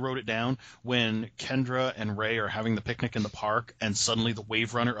actually wrote it down, when Kendra and Ray are having the picnic in the park, and suddenly the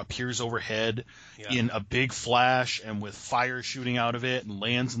Wave Runner appears overhead in a big flash and with fire shooting out of it and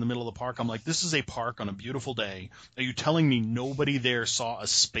lands in the middle of the park. I'm like, this is a park on a beautiful day. Are you telling me nobody there saw a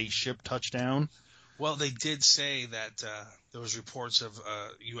spaceship touchdown? Well, they did say that there was reports of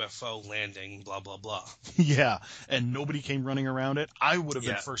UFO landing, blah, blah, blah. Yeah, and nobody came running around it. I would have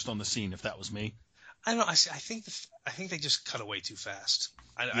been first on the scene if that was me. I don't know. I think they just cut away too fast.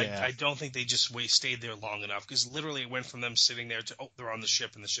 I don't think they just stayed there long enough, because literally it went from them sitting there to, they're on the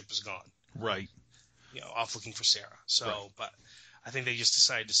ship and the ship is gone. Right. Off looking for Sarah. So, right. But I think they just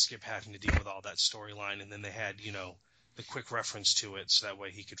decided to skip having to deal with all that storyline, and then they had, the quick reference to it so that way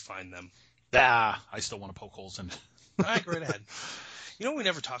he could find them. I still want to poke holes in it. All right, go right ahead. You know what we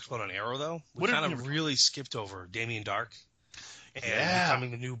never talked about on Arrow, though? We kind of really skipped over Damien Dark. And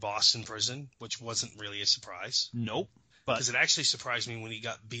becoming the new boss in prison, which wasn't really a surprise. Nope. Because it actually surprised me when he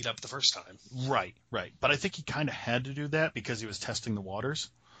got beat up the first time. Right. But I think he kind of had to do that because he was testing the waters.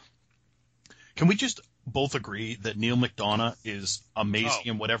 Can we just both agree that Neil McDonough is amazing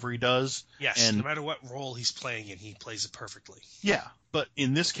in whatever he does? Yes, and no matter what role he's playing in, he plays it perfectly. Yeah, but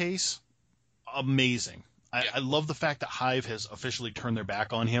in this case, amazing. I love the fact that Hive has officially turned their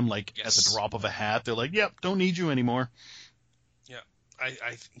back on him, at the drop of a hat. They're like, yep, don't need you anymore. Yeah,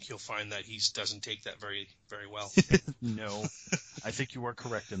 I think you'll find that he doesn't take that very, very well. No, I think you are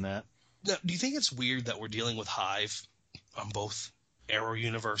correct in that. Now, do you think it's weird that we're dealing with Hive on both Arrow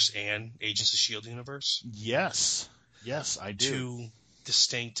universe and Agents of S.H.I.E.L.D. universe? Yes, I do. Two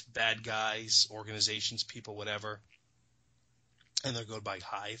distinct bad guys, organizations, people, whatever, and they're going by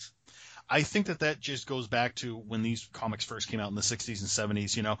Hive. I think that just goes back to when these comics first came out in the 60s and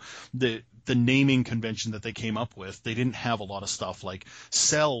 70s, the naming convention that they came up with. They didn't have a lot of stuff like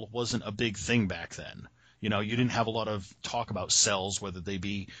cell wasn't a big thing back then. You didn't have a lot of talk about cells, whether they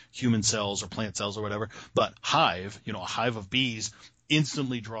be human cells or plant cells or whatever. But hive, a hive of bees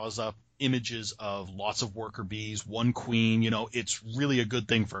instantly draws up images of lots of worker bees, one queen. It's really a good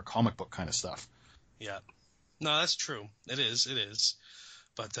thing for a comic book kind of stuff. Yeah. No, that's true. It is.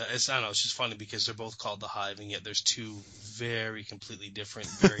 But I don't know, it's just funny because they're both called the Hive, and yet there's two very completely different,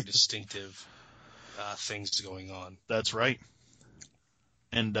 very distinctive things going on. That's right.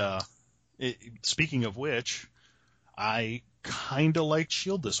 And speaking of which, I kind of liked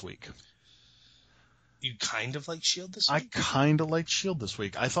S.H.I.E.L.D. this week. You kind of like S.H.I.E.L.D. this week? I kind of liked S.H.I.E.L.D. this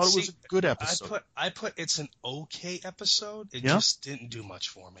week. I thought it was a good episode. I put it's an okay episode. It just didn't do much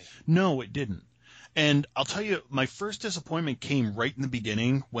for me. No, it didn't. And I'll tell you, my first disappointment came right in the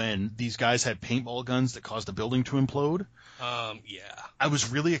beginning when these guys had paintball guns that caused the building to implode. Yeah. I was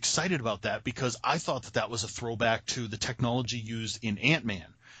really excited about that because I thought that was a throwback to the technology used in Ant-Man.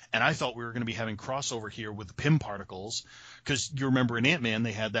 And I thought we were going to be having crossover here with the PIM particles, because you remember in Ant-Man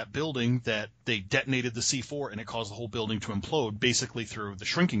they had that building that they detonated the C4 and it caused the whole building to implode basically through the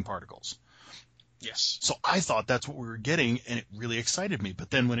shrinking particles. Yes. So I thought that's what we were getting, and it really excited me. But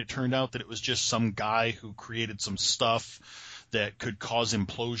then when it turned out that it was just some guy who created some stuff that could cause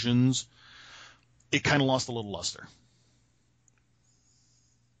implosions, it kind of lost a little luster.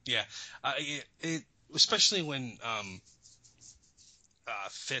 Yeah. It especially when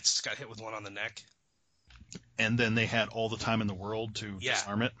Fitz got hit with one on the neck. And then they had all the time in the world to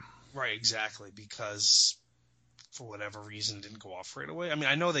disarm it. Right, exactly, because for whatever reason it didn't go off right away. I mean,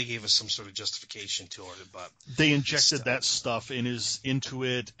 I know they gave us some sort of justification to it, but they injected that stuff into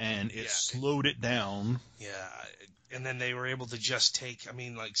it, and it slowed it down. Yeah, and then they were able to just take. I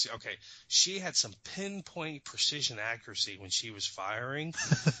mean, she had some pinpoint precision accuracy when she was firing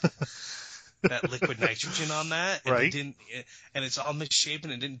that liquid nitrogen on that, and right? And it's all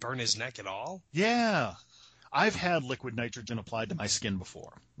misshapen and didn't burn his neck at all. Yeah. I've had liquid nitrogen applied to my skin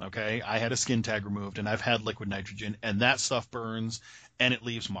before, okay? I had a skin tag removed, and I've had liquid nitrogen, and that stuff burns, and it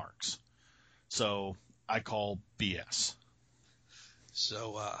leaves marks. So I call BS.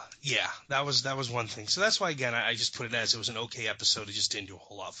 So, that was one thing. So that's why, again, I just put it as it was an okay episode. It just didn't do a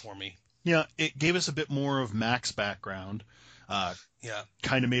whole lot for me. Yeah, it gave us a bit more of Mac's background. Yeah.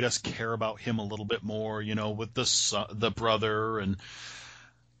 Kind of made us care about him a little bit more, with the brother and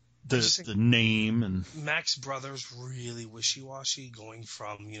the name and Mac's brother's really wishy-washy, going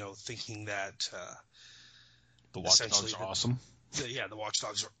from thinking that the Watchdogs are awesome. The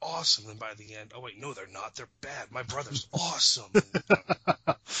Watchdogs are awesome, and by the end, oh wait, no, they're not. They're bad. My brother's awesome. I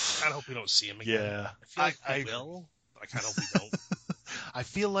kind of hope we don't see him again. Yeah, I feel like we will, but I kind of hope we don't. I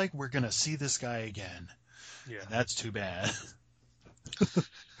feel like we're gonna see this guy again. Yeah, that's too bad.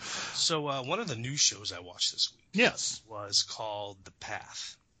 So one of the new shows I watched this week, yes, was called The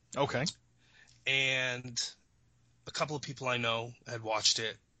Path. Okay. And a couple of people I know had watched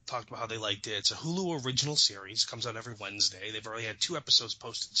it, talked about how they liked it. It's a Hulu original series, comes out every Wednesday. They've already had 2 episodes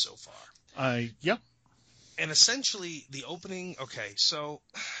posted so far. Yep. And essentially, the opening, so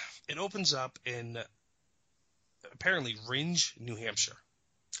it opens up in apparently Ringe, New Hampshire.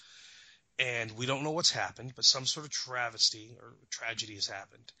 And we don't know what's happened, but some sort of travesty or tragedy has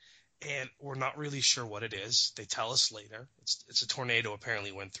happened. And we're not really sure what it is. They tell us later. It's a tornado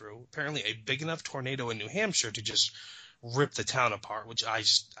apparently went through. Apparently a big enough tornado in New Hampshire to just rip the town apart, which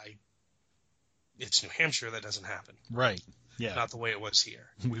it's New Hampshire, that doesn't happen. Right. Yeah. Not the way it was here.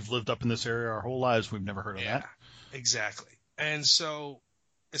 We've lived up in this area our whole lives. We've never heard of that. Exactly. And so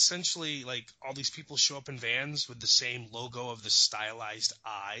essentially, like, all these people show up in vans with the same logo of the stylized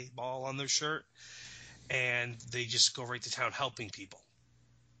eyeball on their shirt, and they just go right to town helping people.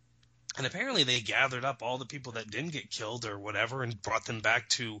 And apparently they gathered up all the people that didn't get killed or whatever and brought them back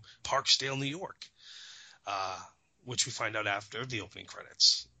to Parksdale, New York, which we find out after the opening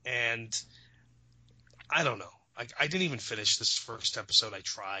credits. And I don't know. I didn't even finish this first episode. I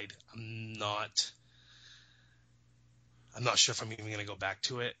tried. I'm not sure if I'm even going to go back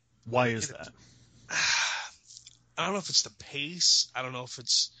to it. Why is that? I don't know if it's the pace. I don't know if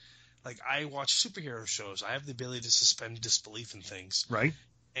it's like, I watch superhero shows. I have the ability to suspend disbelief in things. Right.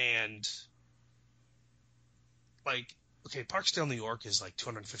 And like, okay, Parksdale, New York is like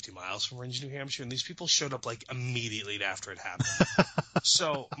 250 miles from Ringe, New Hampshire, and these people showed up like immediately after it happened.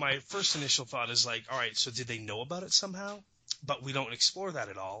 So my first initial thought is like, all right, so did they know about it somehow? But we don't explore that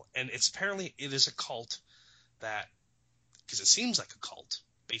at all. And apparently it is a cult that, because it seems like a cult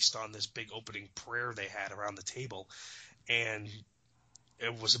based on this big opening prayer they had around the table. And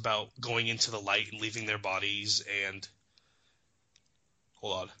it was about going into the light and leaving their bodies and...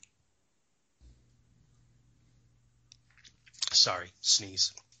 Hold on. Sorry,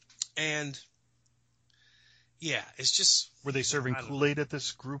 sneeze. And yeah, it's just... Were they serving Kool-Aid at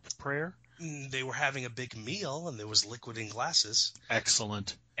this group prayer? They were having a big meal, and there was liquid in glasses.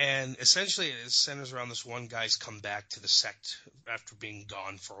 Excellent. And essentially it centers around this one guy's come back to the sect after being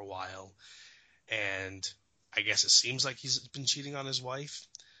gone for a while. And I guess it seems like he's been cheating on his wife.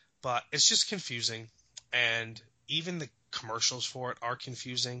 But it's just confusing. And even the commercials for it are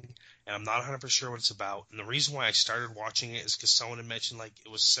confusing, and I'm not 100% sure what it's about. And the reason why I started watching it is because someone had mentioned like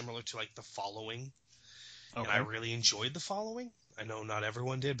it was similar to like The Following. Okay. And I really enjoyed The Following. I know not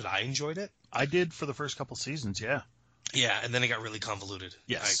everyone did, but I enjoyed it. I did for the first couple seasons, yeah. Yeah, and then it got really convoluted.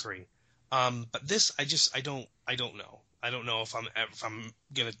 Yes. I agree. But this, I don't know. I don't know if I'm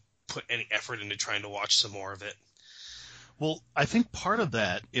gonna put any effort into trying to watch some more of it. Well, I think part of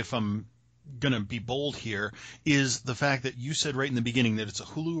that, if I'm going to be bold here, is the fact that you said right in the beginning that it's a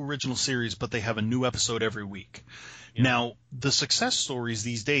Hulu original series, but they have a new episode every week. Yeah. Now, the success stories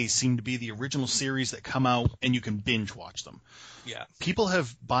these days seem to be the original series that come out and you can binge watch them. Yeah. People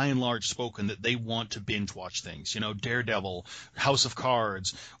have, by and large, spoken that they want to binge watch things. Daredevil, House of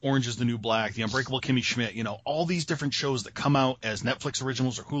Cards, Orange is the New Black, The Unbreakable Kimmy Schmidt, all these different shows that come out as Netflix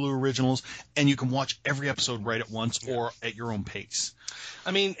originals or Hulu originals, and you can watch every episode right at once or at your own pace.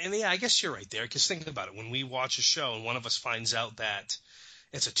 I mean, and yeah, I guess you're right there, because think about it. When we watch a show and one of us finds out that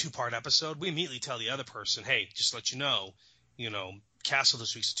it's a 2-part episode, we immediately tell the other person, hey, just to let you know, Castle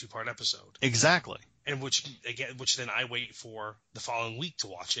this week's a 2-part episode. Exactly. And which then I wait for the following week to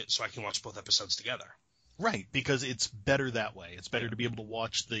watch it so I can watch both episodes together. Right, because it's better that way. It's better to be able to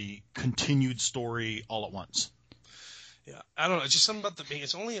watch the continued story all at once. Yeah, I don't know. It's just something about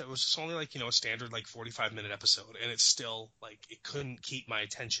it was only like, a standard like 45-minute episode, and it's still like it couldn't keep my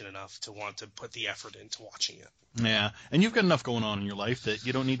attention enough to want to put the effort into watching it. Yeah, and you've got enough going on in your life that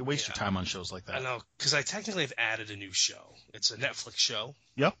you don't need to waste your time on shows like that. I know, because I technically have added a new show. It's a Netflix show.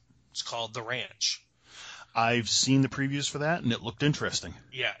 Yep. It's called The Ranch. I've seen the previews for that, and it looked interesting.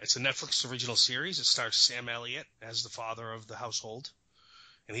 Yeah, it's a Netflix original series. It stars Sam Elliott as the father of the household,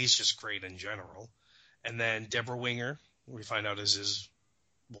 and he's just great in general. And then Deborah Winger, we find out, is his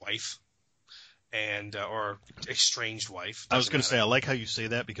wife. and or estranged wife. I was Doesn't going to say, matter. I like how you say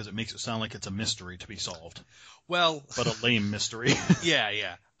that because it makes it sound like it's a mystery to be solved, Well, but a lame mystery.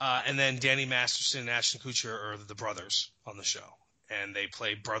 yeah. And then Danny Masterson and Ashton Kutcher are the brothers on the show, and they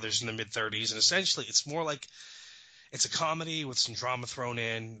play brothers in the mid-30s. And essentially, it's more like it's a comedy with some drama thrown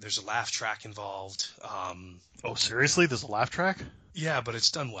in. There's a laugh track involved. Oh, seriously? There's a laugh track? Yeah, but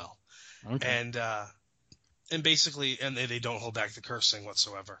it's done well. Okay. And basically, and they don't hold back the cursing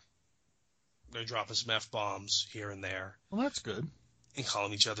whatsoever. They're dropping some F-bombs here and there Well, that's good. and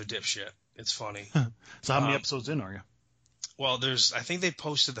calling each other dipshit. It's funny. So how many episodes in are you? Well, I think they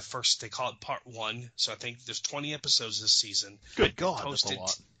posted the first, they call it part 1. So I think there's 20 episodes this season. Good God, that's a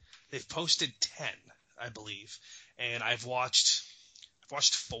lot. They've posted 10, I believe. And I've watched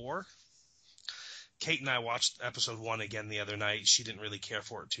 4. Kate and I watched episode 1 again the other night. She didn't really care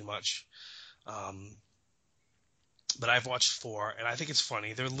for it too much. But I've watched 4, and I think it's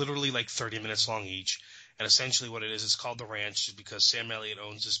funny. They're literally like 30 minutes long each. And essentially what it is, it's called The Ranch because Sam Elliott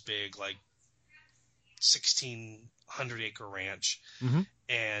owns this big, like, 1,600-acre ranch. Mm-hmm.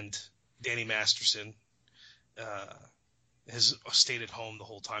 And Danny Masterson has stayed at home the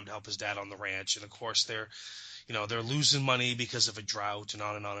whole time to help his dad on the ranch. And, of course, they're losing money because of a drought and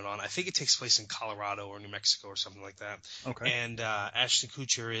on and on and on. I think it takes place in Colorado or New Mexico or something like that. Okay. And Ashton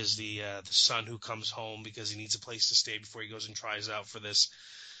Kutcher is the son who comes home because he needs a place to stay before he goes and tries out for this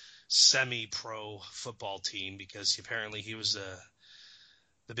semi-pro football team because apparently he was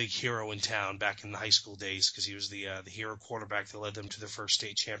the big hero in town back in the high school days because he was the hero quarterback that led them to their first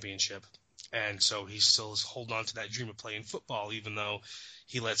state championship. And so he still is holding on to that dream of playing football even though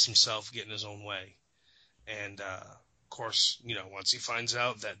he lets himself get in his own way. And, of course, once he finds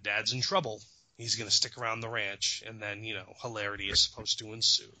out that Dad's in trouble, he's going to stick around the ranch, and then, hilarity is supposed to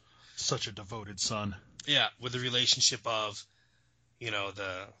ensue. Such a devoted son. Yeah, with the relationship of,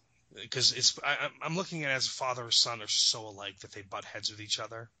 because I'm looking at it as a father or son are so alike that they butt heads with each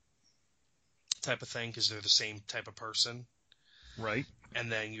other type of thing because they're the same type of person. Right.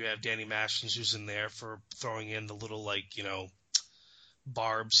 And then you have Danny Masterson who's in there for throwing in the little,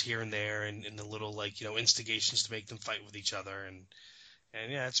 barbs here and there and the little instigations to make them fight with each other and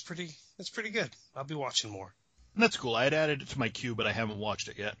yeah, it's pretty good. I'll be watching more. That's cool. I had added it to my queue, but I haven't watched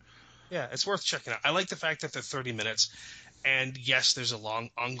it yet. Yeah, it's worth checking out. I like the fact that they're 30 minutes and yes, there's a long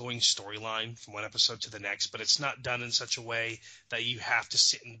ongoing storyline from one episode to the next, but it's not done in such a way that you have to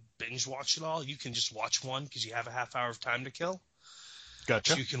sit and binge watch it all. You can just watch one because you have a half hour of time to kill.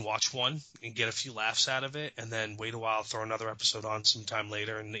 Gotcha. So you can watch one and get a few laughs out of it, and then wait a while, throw another episode on sometime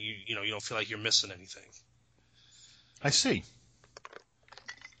later, and you don't feel like you're missing anything. I see.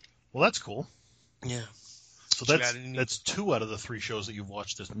 Well, that's cool. Yeah. So that's 2 out of the 3 shows that you've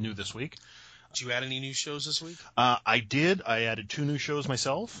watched this week. Did you add any new shows this week? I did. I added 2 new shows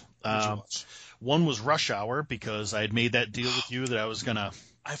myself. What did you watch? One was Rush Hour because I had made that deal with you that I was gonna.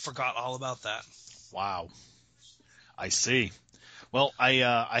 I forgot all about that. Wow. I see. Well,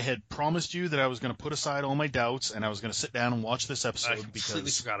 I had promised you that I was going to put aside all my doubts and I was going to sit down and watch this episode I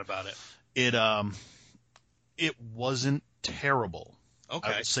completely forgot about it. It wasn't terrible. Okay.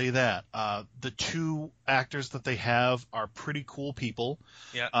 I would say that. The 2 actors that they have are pretty cool people.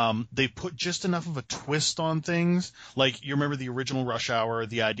 Yeah. They put just enough of a twist on things. Like, you remember the original Rush Hour?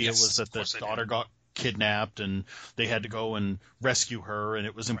 The idea was that the daughter got kidnapped and they had to go and rescue her, and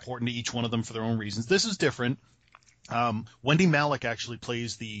it was important to each one of them for their own reasons. This is different. Wendy Malick actually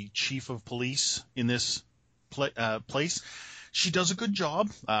plays the chief of police in this place. She does a good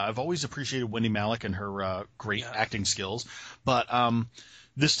job. I've always appreciated Wendy Malick and her great acting skills. But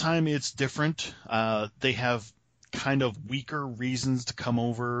this time it's different. They have kind of weaker reasons to come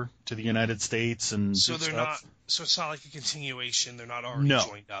over to the United States and so do they're stuff. So it's not like a continuation. They're not already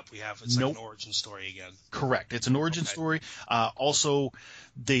joined up. It's like an origin story again. Correct. It's an origin story. Also,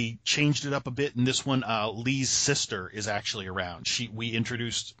 they changed it up a bit in this one. Lee's sister is actually around. We're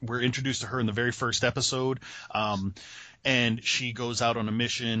introduced to her in the very first episode. And she goes out on a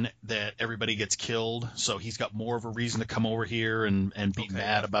mission that everybody gets killed. So he's got more of a reason to come over here and be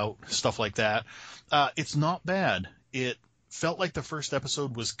mad about stuff like that. It's not bad. It felt like the first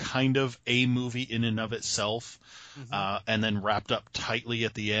episode was kind of a movie in and of itself, and then wrapped up tightly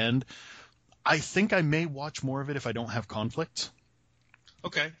at the end. I think I may watch more of it if I don't have conflict.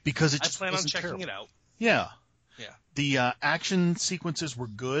 Okay. Because it just I plan on wasn't checking terrible. it out. Yeah. Yeah. The action sequences were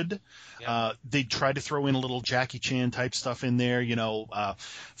good. Yeah. They tried to throw in a little Jackie Chan type stuff in there,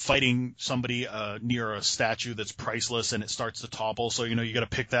 fighting somebody near a statue that's priceless and it starts to topple. So, you got to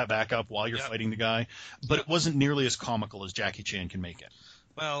pick that back up while you're fighting the guy. But it wasn't nearly as comical as Jackie Chan can make it.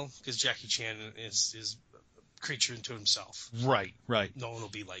 Well, because Jackie Chan is a creature unto himself. Right. No one will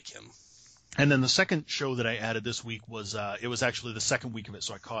be like him. And then the second show that I added this week was it was actually the second week of it,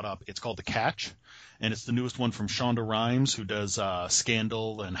 so I caught up. It's called The Catch, and it's the newest one from Shonda Rhimes, who does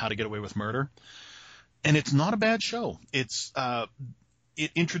Scandal and How to Get Away with Murder. And it's not a bad show.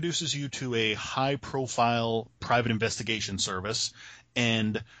 It introduces you to a high-profile private investigation service,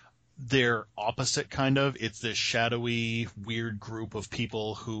 and they're opposite, kind of. It's this shadowy, weird group of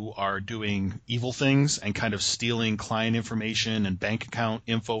people who are doing evil things and kind of stealing client information and bank account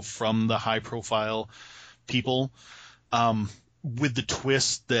info from the high-profile people. With the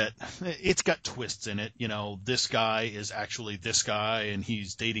twist that it's got twists in it. You know, this guy is actually this guy, and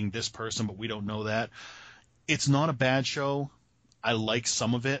he's dating this person, but we don't know that. It's not a bad show. I like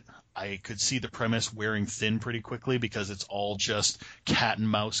some of it. I could see the premise wearing thin pretty quickly because it's all just cat and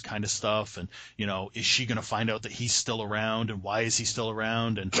mouse kind of stuff. And, you know, is she going to find out that he's still around, and why is he still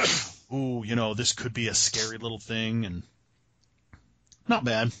around? And, ooh, you know, this could be a scary little thing. And not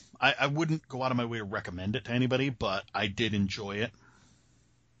bad. I wouldn't go out of my way to recommend it to anybody, but I did enjoy it.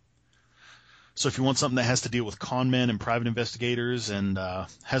 So if you want something that has to deal with con men and private investigators and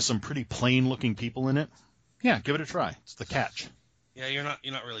has some pretty plain-looking people in it, yeah, give it a try. It's The Catch. Yeah, you're not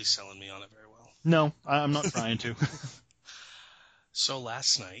really selling me on it very well. No, I'm not trying to. So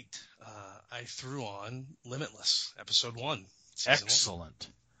last night, I threw on Limitless, episode 1. Excellent.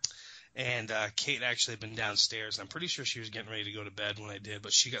 1. And Kate actually had been downstairs, and I'm pretty sure she was getting ready to go to bed when I did,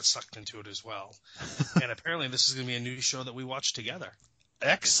 but she got sucked into it as well. And apparently this is going to be a new show that we watch together.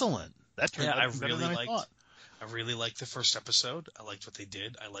 Excellent. That turned out better than I thought. I really liked the first episode. I liked what they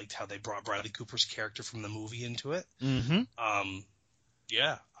did. I liked how they brought Bradley Cooper's character from the movie into it. Mm-hmm.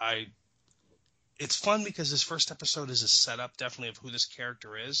 Yeah, it's fun because this first episode is a setup, definitely, of who this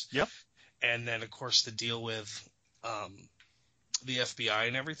character is. Yep. And then, of course, the deal with the FBI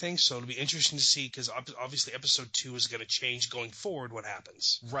and everything. So it'll be interesting to see, because obviously episode 2 is going to change going forward what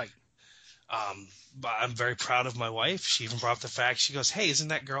happens. Right. But I'm very proud of my wife. She even brought up the fact, she goes, "Hey, isn't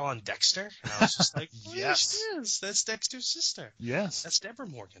that girl on Dexter?" And I was just like, yes, she is. That's Dexter's sister. Yes. That's Deborah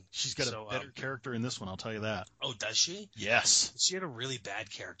Morgan. She's got a better character in this one, I'll tell you that. Oh, does she? Yes. She had a really bad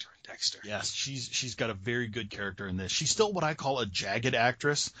character in Dexter. Yes, she's got a very good character in this. She's still what I call a jagged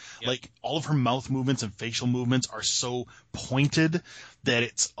actress. Yep. Like, all of her mouth movements and facial movements are so pointed that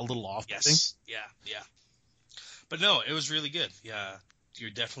it's a little off-putting. Yes. Yeah. But no, it was really good. Yeah. You're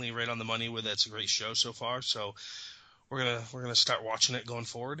definitely right on the money with it. It's a great show so far. So we're gonna start watching it going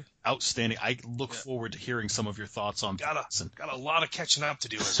forward. Outstanding. I look forward to hearing some of your thoughts on got a lot of catching up to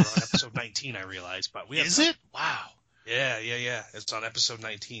do as we're on episode 19, I realize. But we have it? Wow. Yeah. It's on episode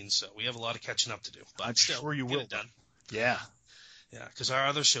 19, so we have a lot of catching up to do. But I'm still, sure you will. Get it done. Yeah. Yeah, because our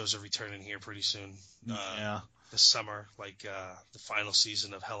other shows are returning here pretty soon. This summer, like the final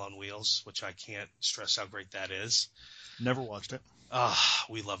season of Hell on Wheels, which I can't stress how great that is. Never watched it.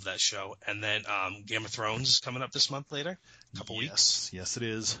 We love that show. And then Game of Thrones is coming up this month later, a couple weeks. Yes, it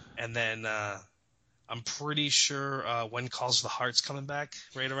is. And then I'm pretty sure When Calls the Heart's coming back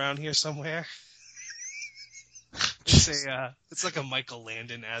right around here somewhere. It's like a Michael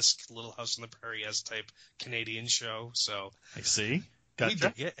Landon-esque Little House on the Prairie-esque type Canadian show. So I see. Gotcha. We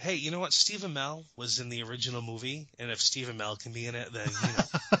dig it. Hey, you know what? Steve Amell was in the original movie, and if Steve Amell can be in it, then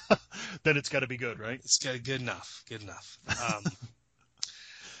then it's got to be good, right? It's got good enough. Good enough.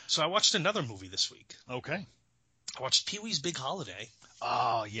 So I watched another movie this week. Okay. I watched Pee-wee's Big Holiday.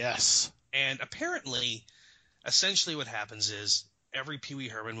 Oh, yes. And apparently, essentially what happens is every Pee Wee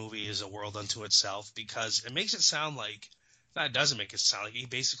Herman movie is a world unto itself, because it makes it sound like – that doesn't make it sound like – he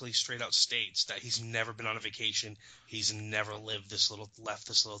basically straight out states that he's never been on a vacation. He's never left this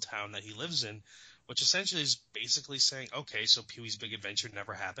little town that he lives in, which essentially is basically saying, okay, so Pee-wee's Big Adventure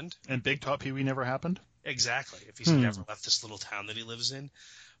never happened. And Big Top Pee-wee never happened? Exactly, if he's never left this little town that he lives in.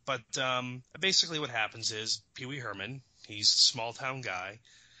 But basically what happens is Pee Wee Herman, he's a small town guy,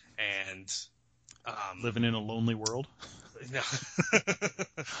 and living in a lonely world? No.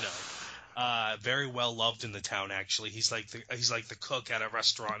 Very well loved in the town, actually. He's like the cook at a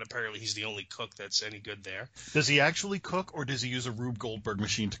restaurant. Apparently he's the only cook that's any good there. Does he actually cook, or does he use a Rube Goldberg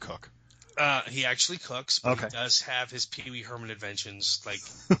machine to cook? He actually cooks, but he does have his Pee Wee Herman inventions. Like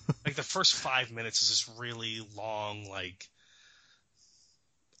the first 5 minutes is this really long, like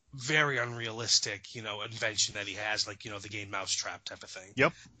very unrealistic, invention that he has, like, the game Mousetrap type of thing.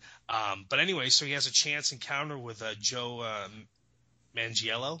 Yep. But anyway, so he has a chance encounter with Joe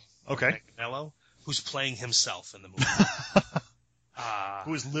Manganiello. Okay. Manganiello, who's playing himself in the movie.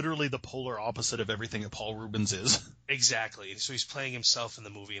 Who is literally the polar opposite of everything that Paul Rubens is. Exactly. So he's playing himself in the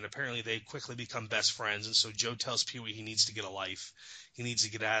movie, and apparently they quickly become best friends. And so Joe tells Pee-wee he needs to get a life. He needs to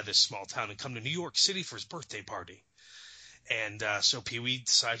get out of this small town and come to New York City for his birthday party. And so Pee-wee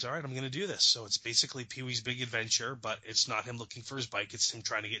decides, all right, I'm going to do this. So it's basically Pee-wee's Big Adventure, but it's not him looking for his bike. It's him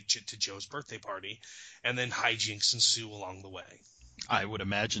trying to get to Joe's birthday party, and then hijinks ensue along the way. I would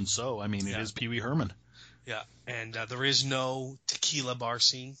imagine so. I mean, it Yeah, is Pee Wee Herman. yeah. And there is no tequila bar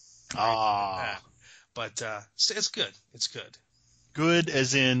scene. Ah, But it's good. It's good. good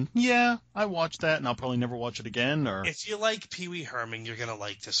as in, yeah, I watched that and I'll probably never watch it again, or... If you like Pee Wee Herman, you're going to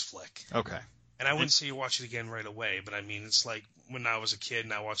like this flick. Okay. And I wouldn't say you watch it again right away, but I mean, it's like when I was a kid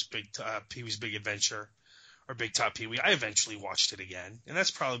and I watched Pee Wee's Big Adventure or Big Top Pee Wee, I eventually watched it again. And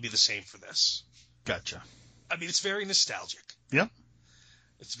that's probably the same for this. Gotcha. I mean, it's very nostalgic. Yep.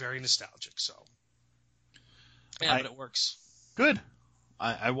 It's very nostalgic, so. Yeah, but it works. Good.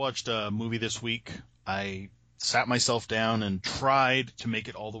 I watched a movie this week. I sat myself down and tried to make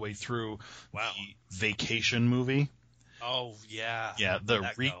it all the way through the Vacation movie. Oh, yeah. Yeah, the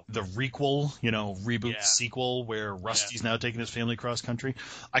requel, reboot sequel where Rusty's now taking his family cross country.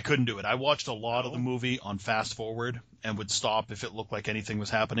 I couldn't do it. I watched a lot of the movie on fast forward and would stop if it looked like anything was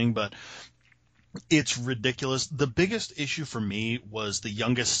happening, but it's ridiculous. The biggest issue for me was the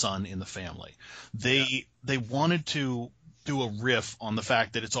youngest son in the family. They wanted to do a riff on the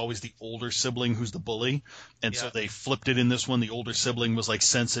fact that it's always the older sibling who's the bully. And so they flipped it in this one. The older sibling was like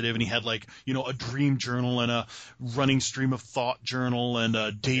sensitive and he had like, a dream journal and a running stream of thought journal and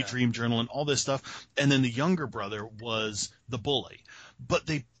a daydream journal and all this stuff. And then the younger brother was the bully. But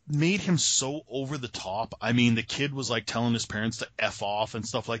they made him so over the top. I mean, the kid was like telling his parents to F off and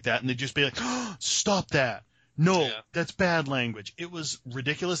stuff like that. And they'd just be like, oh, stop that. No, that's bad language. It was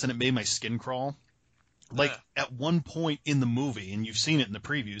ridiculous and it made my skin crawl. Like, at one point in the movie, and you've seen it in the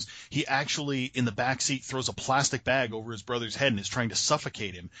previews, he actually, in the backseat, throws a plastic bag over his brother's head and is trying to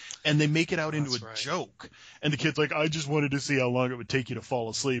suffocate him. And they make it out into a joke. And the kid's like, I just wanted to see how long it would take you to fall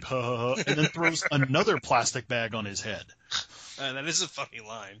asleep, ha ha ha, and then throws another plastic bag on his head. That is a funny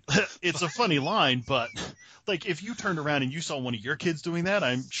line. It's a funny line, but, like, if you turned around and you saw one of your kids doing that,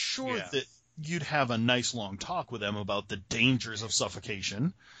 I'm sure that you'd have a nice long talk with them about the dangers of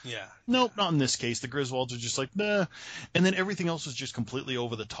suffocation. Yeah. Nope, not in this case. The Griswolds are just like, nah. And then everything else was just completely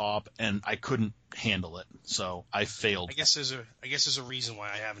over the top, and I couldn't handle it. So I failed. I guess there's a reason why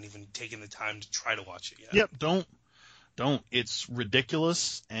I haven't even taken the time to try to watch it yet. Yep, don't. It's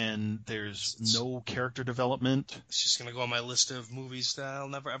ridiculous, and there's no character development. It's just going to go on my list of movies that I'll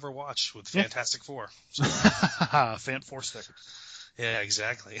never ever watch with Fantastic Four. So. Fant Four stick. Yeah,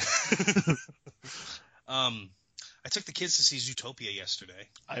 exactly. I took the kids to see Zootopia yesterday.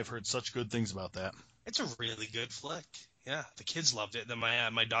 I've heard such good things about that. It's a really good flick. Yeah, the kids loved it. Then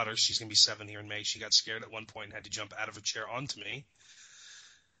my daughter, she's going to be 7 here in May. She got scared at one point and had to jump out of a chair onto me.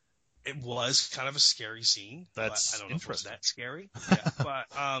 It was kind of a scary scene. That's I don't know if it was that scary. Yeah, but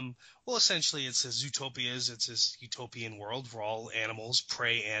well, essentially, it's this it's this utopian world where all animals,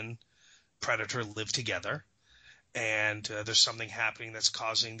 prey and predator, live together. And there's something happening that's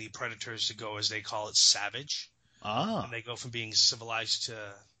causing the predators to go, as they call it, savage. Ah. And they go from being civilized to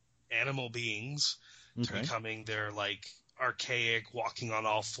animal beings to becoming their, like, archaic, walking on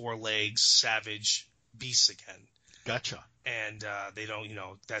all four legs, savage beasts again. Gotcha. And they don't,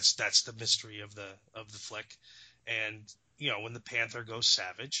 that's the mystery of the flick. And, when the panther goes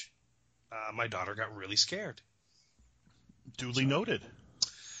savage, my daughter got really scared. Duly noted.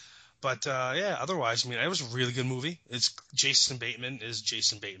 But, otherwise, I mean, it was a really good movie. It's Jason Bateman is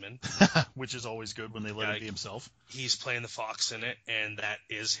Jason Bateman. Which is always good when they let him be himself. He's playing the fox in it, and that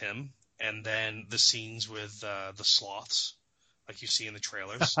is him. And then the scenes with the sloths, like you see in the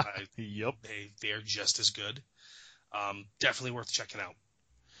trailers. Yep. They are just as good. Definitely worth checking out.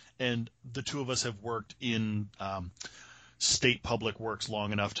 And the two of us have worked in state public works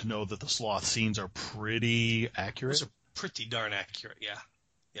long enough to know that the sloth scenes are pretty accurate. Those are pretty darn accurate, yeah.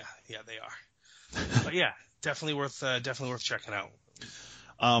 Yeah, they are. But yeah, definitely worth checking out.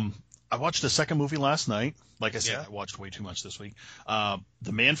 I watched a second movie last night. Like I said, I watched way too much this week.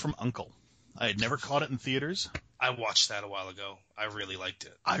 The Man from U.N.C.L.E. I had never caught it in theaters. I watched that a while ago. I really liked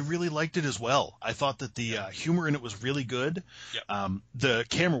it. I really liked it as well. I thought that the humor in it was really good. Yep. The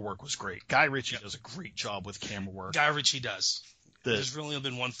camera work was great. Guy Ritchie does a great job with camera work. Guy Ritchie does. There's really only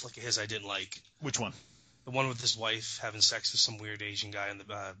been one flick of his I didn't like. Which one? The one with his wife having sex with some weird Asian guy and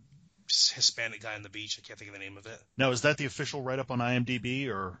the Hispanic guy on the beach. I can't think of the name of it. Now, is that the official write-up on IMDb,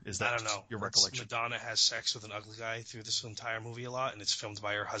 or is that I don't know. Your recollection? Madonna has sex with an ugly guy through this entire movie a lot, and it's filmed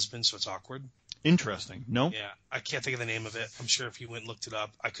by her husband, so it's awkward. Interesting. No? Yeah, I can't think of the name of it. I'm sure if you went and looked it up,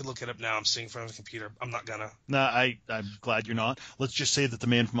 I could look it up now. I'm sitting in front of the computer. I'm not gonna. Nah, I'm glad you're not. Let's just say that The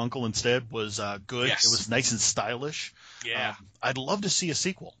Man from U.N.C.L.E. instead was good. Yes. It was nice and stylish. Yeah. I'd love to see a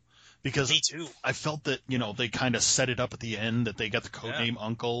sequel. because Me too. I felt that, they kind of set it up at the end that they got the code name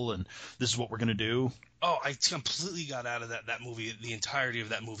Uncle and this is what we're going to do. Oh, I completely got out of that movie. The entirety of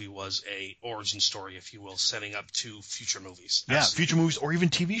that movie was a origin story, if you will, setting up to future movies. Yeah, future movies or even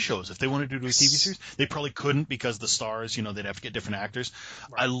TV shows. If they wanted to do a TV series, they probably couldn't because the stars, they'd have to get different actors.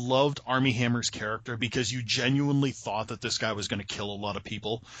 Right. I loved Armie Hammer's character because you genuinely thought that this guy was going to kill a lot of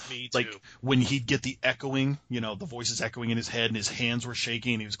people. Me too. Like when he'd get the echoing, the voices echoing in his head and his hands were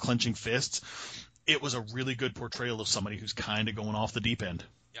shaking and he was clenching fists. It was a really good portrayal of somebody who's kind of going off the deep end.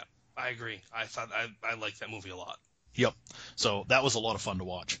 I agree. I liked that movie a lot. Yep. So that was a lot of fun to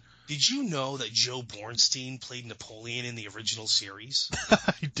watch. Did you know that Joe Bornstein played Napoleon in the original series?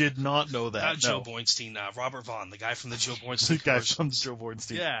 I did not know that. Not Joe Bornstein, Robert Vaughn, the guy from the Joe Bornstein. The guy from the Joe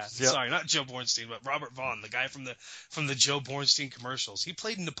Bornstein. Yeah, yep. Sorry, not Joe Bornstein, but Robert Vaughn, the guy from the Joe Bornstein commercials. He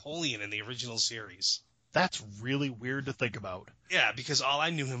played Napoleon in the original series. That's really weird to think about. Yeah, because all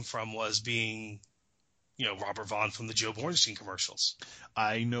I knew him from was being Robert Vaughn from the Joe Bornstein commercials.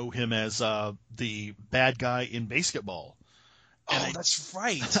 I know him as the bad guy in Basketball. And that's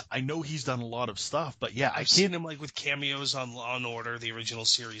right. I know he's done a lot of stuff, but yeah, I've seen him with cameos on Law and Order, the original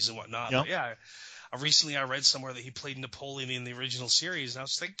series and whatnot. Yep. But yeah, recently I read somewhere that he played Napoleon in the original series, and I was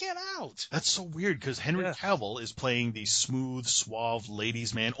just like, get out. That's so weird because Henry Cavill is playing the smooth, suave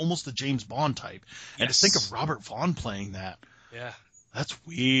ladies' man, almost the James Bond type. And to think of Robert Vaughn playing that, that's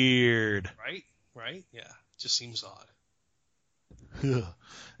weird. Right? Yeah. Just seems odd.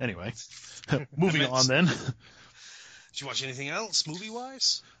 Anyway, moving on then. Did you watch anything else,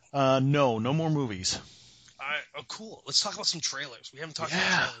 movie-wise? No more movies. Oh, cool. Let's talk about some trailers. We haven't talked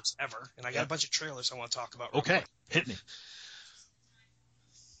about trailers ever, and I got a bunch of trailers I want to talk about. Okay, hit me.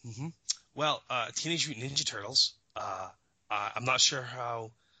 Mm-hmm. Well, Teenage Mutant Ninja Turtles. I'm not sure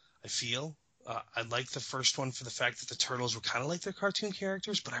how I feel. I like the first one for the fact that the Turtles were kind of like their cartoon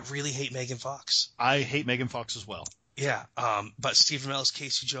characters, but I really hate Megan Fox. I hate Megan Fox as well. Yeah, but Stephen Amell's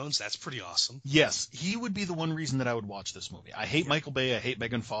Casey Jones, that's pretty awesome. Yes, he would be the one reason that I would watch this movie. I hate Michael Bay, I hate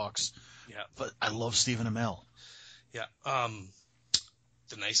Megan Fox, but I love Stephen Amell. Yeah,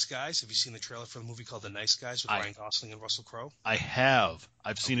 The Nice Guys. Have you seen the trailer for the movie called The Nice Guys with Ryan Gosling and Russell Crowe? I have.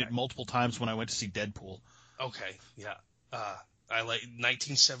 I've seen it multiple times when I went to see Deadpool. Okay, yeah. I like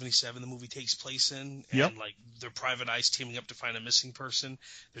 1977 the movie takes place in, and like they're private eyes teaming up to find a missing person.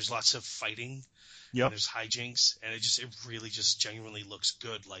 There's lots of fighting. Yep. There's hijinks, and it really just genuinely looks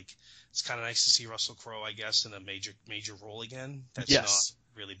good. Like it's kind of nice to see Russell Crowe, I guess, in a major role again. That's not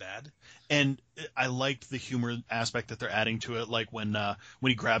really bad. And I liked the humor aspect that they're adding to it. Like when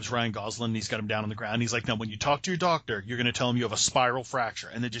he grabs Ryan Gosling, he's got him down on the ground. He's like, "Now, when you talk to your doctor, you're going to tell him you have a spiral fracture,"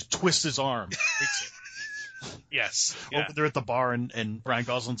 and then just twist his arm. Yes. Yeah. They're at the bar, and Ryan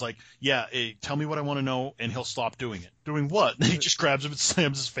Gosling's like, tell me what I want to know, and he'll stop doing it. Doing what? And he just grabs him and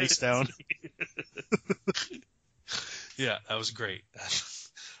slams his face down. Yeah, that was great.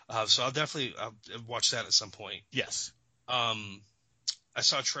 So I'll definitely watch that at some point. Yes. I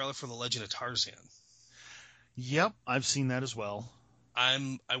saw a trailer for The Legend of Tarzan. Yep, I've seen that as well.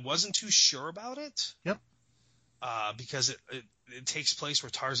 I wasn't too sure about it. Yep. Because it takes place where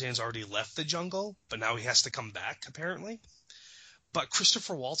Tarzan's already left the jungle, but now he has to come back, apparently. But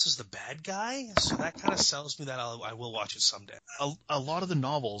Christopher Waltz is the bad guy, so that kind of sells me that I will watch it someday. A lot of the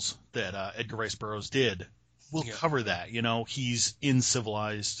novels that Edgar Rice Burroughs did will cover that. He's in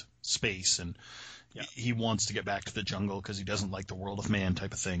civilized space, and he wants to get back to the jungle because he doesn't like the world of man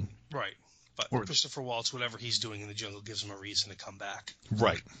type of thing. Right. But Christopher Waltz, whatever he's doing in the jungle, gives him a reason to come back.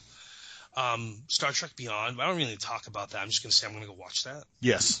 Right. Star Trek Beyond. I don't really talk about that. I'm just going to say I'm going to go watch that.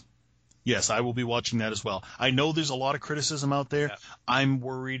 Yes, I will be watching that as well. I know there's a lot of criticism out there. Yeah. I'm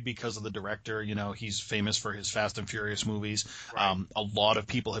worried because of the director. He's famous for his Fast and Furious movies. Right. A lot of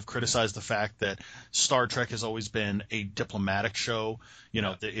people have criticized the fact that Star Trek has always been a diplomatic show.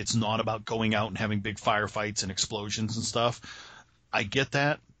 It's not about going out and having big firefights and explosions and stuff. I get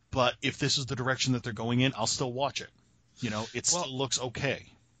that, but if this is the direction that they're going in, I'll still watch it. It still looks okay.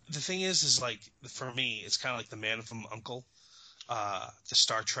 The thing is like, for me, it's kind of like The Man from U.N.C.L.E. The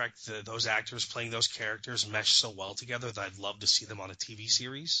Star Trek, those actors playing those characters mesh so well together that I'd love to see them on a TV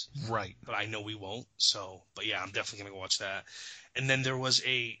series. Right. But I know we won't. But yeah, I'm definitely going to go watch that. And then there was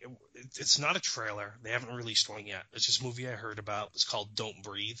it's not a trailer. They haven't released one yet. It's just a movie I heard about. It's called Don't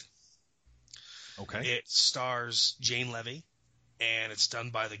Breathe. Okay. It stars Jane Levy, and it's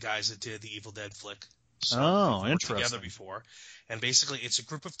done by the guys that did the Evil Dead flick. So interesting. Together before. And basically, it's a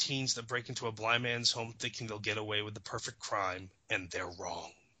group of teens that break into a blind man's home thinking they'll get away with the perfect crime, and they're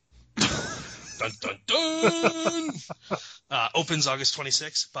wrong. Dun, dun, dun! Opens August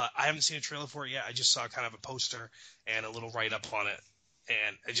 26th, but I haven't seen a trailer for it yet. I just saw kind of a poster and a little write-up on it.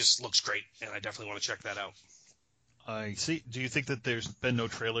 and it just looks great, and I definitely want to check that out. I see. Do you think that there's been no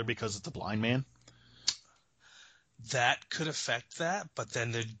trailer because it's a blind man? That could affect that, but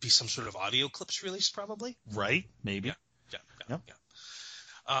then there'd be some sort of audio clips released, probably. Right? Maybe. Yeah. Yep.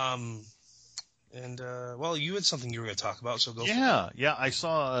 Well, you had something you were going to talk about, so go. Yeah. I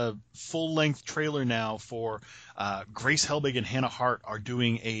saw a full-length trailer now for Grace Helbig and Hannah Hart are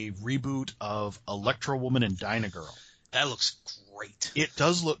doing a reboot of Electro Woman and Dyna Girl. That looks great. It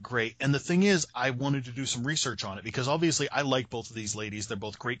does look great. And the thing is, I wanted to do some research on it because obviously I like both of these ladies. They're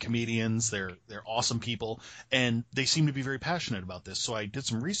both great comedians. They're awesome people. And they seem to be very passionate about this. So I did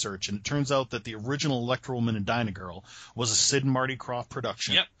some research, and it turns out that the original Electro Woman and Dyna Girl was a Sid and Marty Krofft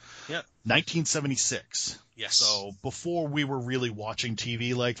production. Yep. 1976. Yes. So before we were really watching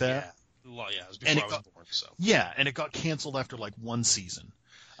TV like that. Yeah. Well, yeah, it was before I was born. So. Yeah, and it got canceled after like one season.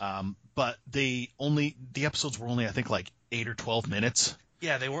 But the episodes were only, I think, like 8 or 12 minutes.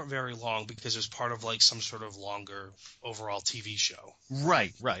 Yeah, they weren't very long because it was part of like some sort of longer overall TV show.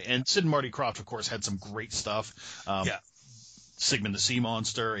 Right. And Sid and Marty Krofft, of course, had some great stuff. Sigmund the Sea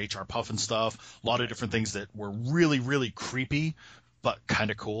Monster, H.R. Puffin stuff, a lot of different things that were really, really creepy, but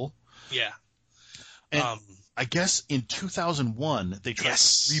kind of cool. Yeah. And I guess in 2001, they tried to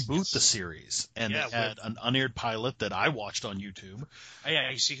reboot the series, and they had an unaired pilot that I watched on YouTube. Yeah,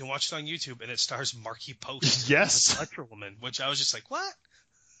 so you can watch it on YouTube, and it stars Marky Post. Yes. Electro Woman, which I was just like, what?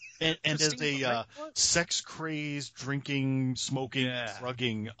 And as a sex-crazed, drinking, smoking,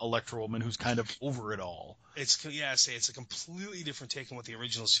 drugging Electro Woman who's kind of over it all. It's a completely different take on what the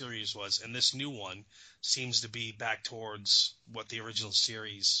original series was, and this new one seems to be back towards what the original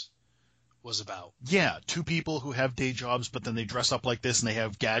series was about. Yeah, two people who have day jobs, but then they dress up like this, and they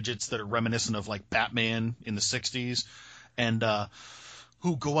have gadgets that are reminiscent of like Batman in the 60s, and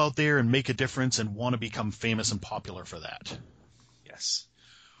who go out there and make a difference and want to become famous and popular for that. Yes.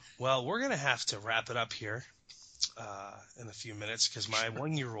 Well, we're going to have to wrap it up here in a few minutes because my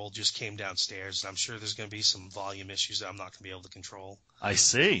 1-year-old just came downstairs, and I'm sure there's going to be some volume issues that I'm not going to be able to control. I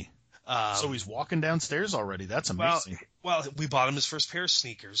see. So he's walking downstairs already. That's amazing. Well, we bought him his first pair of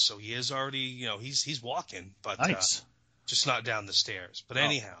sneakers, so he is already, he's walking, but nice. Just not down the stairs. But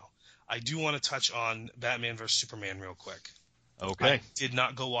anyhow, I do want to touch on Batman vs. Superman real quick. Okay. I did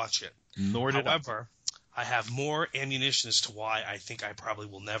not go watch it. Nor did However, I have more ammunition as to why I think I probably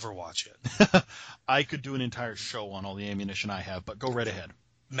will never watch it. I could do an entire show on all the ammunition I have, but go right ahead.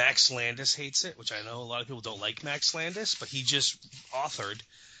 Max Landis hates it, which I know a lot of people don't like Max Landis, but he just authored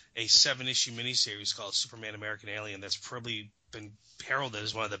a 7-issue miniseries called Superman American Alien that's probably been heralded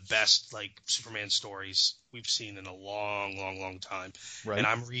as one of the best Superman stories we've seen in a long, long, long time. Right. And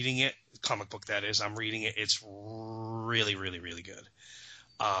I'm reading it, comic book that is, I'm reading it. It's really, really, really good.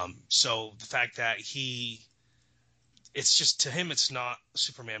 So the fact that it's just, to him, it's not a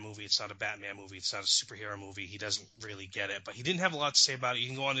Superman movie. It's not a Batman movie. It's not a superhero movie. He doesn't really get it, but he didn't have a lot to say about it. You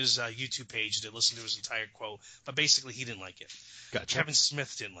can go on his YouTube page to listen to his entire quote, but basically he didn't like it. Gotcha. Kevin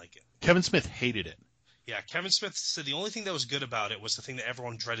Smith didn't like it. Kevin Smith hated it. Yeah, Kevin Smith said the only thing that was good about it was the thing that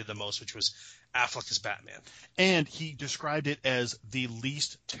everyone dreaded the most, which was Affleck as Batman. And he described it as the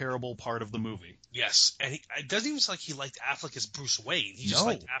least terrible part of the movie. Yes, and it doesn't even sound like he liked Affleck as Bruce Wayne. He just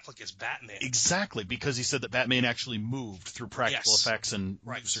liked Affleck as Batman. Exactly, because he said that Batman actually moved through practical effects and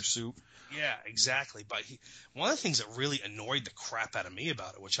user suit. Yeah, exactly. But one of the things that really annoyed the crap out of me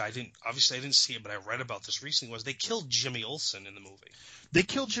about it, which I didn't see it, but I read about this recently, was they killed Jimmy Olsen in the movie. They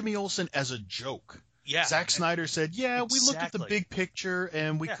killed Jimmy Olsen as a joke. Yeah. Zack Snyder said, we looked at the big picture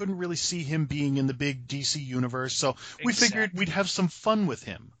and we couldn't really see him being in the big DC universe, so we figured we'd have some fun with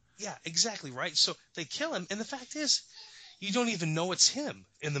him. Yeah, exactly, right? So they kill him, and the fact is, you don't even know it's him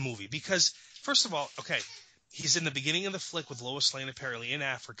in the movie because, first of all, he's in the beginning of the flick with Lois Lane apparently in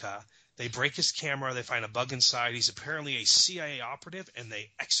Africa. They break his camera. They find a bug inside. He's apparently a CIA operative, and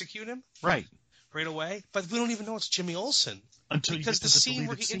they execute him right away. But we don't even know it's Jimmy Olsen because the scene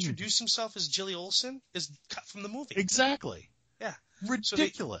where he introduced himself as Jilly Olsen is cut from the movie. Exactly. Yeah.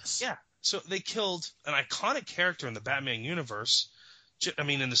 Ridiculous. So they killed an iconic character in the Batman universe.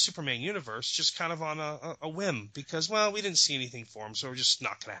 In the Superman universe, just kind of on a whim because, we didn't see anything for him, so we're just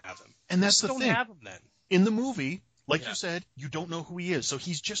not going to have him. And that's the thing. Don't have him then. In the movie, like you said, you don't know who he is. So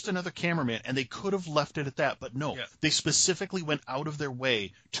he's just another cameraman, and they could have left it at that. But no, they specifically went out of their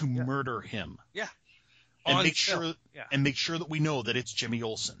way to murder him. Yeah. And make sure that we know that it's Jimmy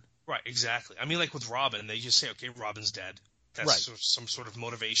Olsen. Right, exactly. Like with Robin, they just say, okay, Robin's dead. That's some sort of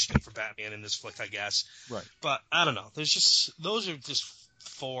motivation for Batman in this flick, I guess. Right. But I don't know. Those are just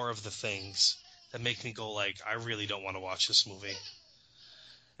 4 of the things that make me go I really don't want to watch this movie.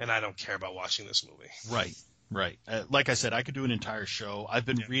 And I don't care about watching this movie. Right. Right. Like I said, I could do an entire show. I've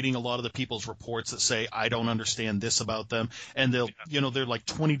been reading a lot of the people's reports that say, I don't understand this about them. And they're like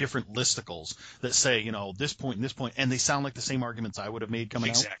 20 different listicles that say, this point and this point, and they sound like the same arguments I would have made coming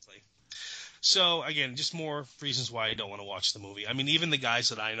out. Exactly. So, again, just more reasons why I don't want to watch the movie. I mean, even the guys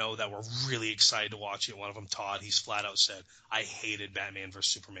that I know that were really excited to watch it, one of them, Todd, he's flat out said, I hated Batman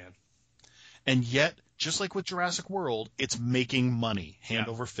vs. Superman. And yet, just like with Jurassic World, it's making money hand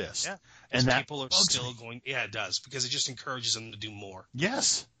over fist. Yeah. And that people are still going. Yeah, it does, because it just encourages them to do more.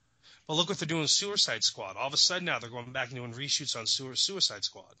 Yes. Well, look what they're doing with Suicide Squad. All of a sudden now they're going back and doing reshoots on Suicide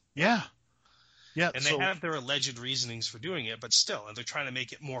Squad. Yeah. Yeah. And they have their alleged reasonings for doing it, but still, and they're trying to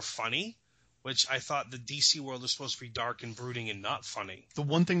make it more funny, which I thought the DC world is supposed to be dark and brooding and not funny. The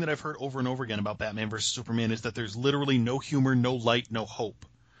one thing that I've heard over and over again about Batman vs. Superman is that there's literally no humor, no light, no hope.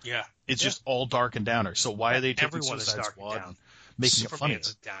 Yeah. It's just all dark and downer. So why are they taking Suicide Squad and making it funny?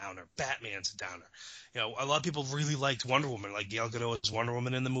 Superman's a downer. Batman's a downer. A lot of people really liked Wonder Woman, like Gal Gadot is Wonder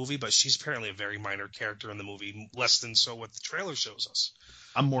Woman in the movie, but she's apparently a very minor character in the movie, less than so what the trailer shows us.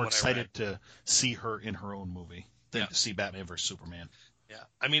 I'm more excited to see her in her own movie than to see Batman vs. Superman. Yeah.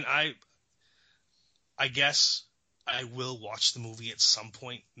 I mean, I guess I will watch the movie at some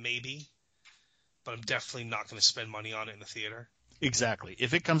point, maybe, but I'm definitely not going to spend money on it in the theater. Exactly.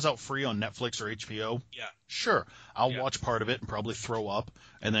 If it comes out free on Netflix or HBO, sure, I'll watch part of it and probably throw up,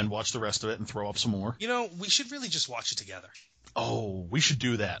 and then watch the rest of it and throw up some more. We should really just watch it together. Oh, we should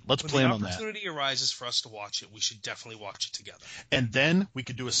do that. Let's plan on that. When the opportunity arises for us to watch it, we should definitely watch it together. And then we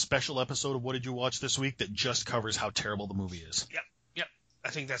could do a special episode of What Did You Watch This Week that just covers how terrible the movie is. Yep. I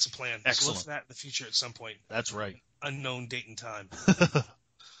think that's a plan. Excellent. So look for that in the future at some point. That's right. Unknown date and time.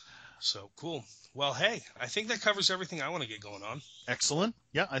 So, cool. Well, hey, I think that covers everything I want to get going on. Excellent.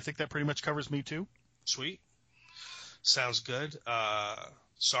 Yeah, I think that pretty much covers me too. Sweet. Sounds good.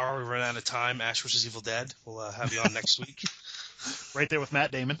 Sorry we ran out of time. Ash vs. Evil Dead. We'll have you on next week. Right there with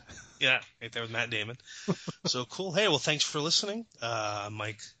Matt Damon. Yeah, right there with Matt Damon. So, cool. Hey, well, thanks for listening.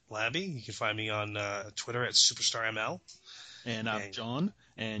 Mike Labby. You can find me on Twitter at SuperstarML. And I'm John,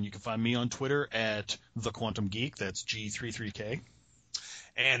 and you can find me on Twitter at The Quantum Geek. That's G33K.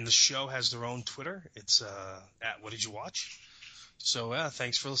 And the show has their own Twitter. It's at What Did You Watch? So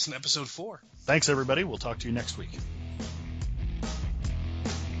thanks for listening to episode 4. Thanks, everybody. We'll talk to you next week.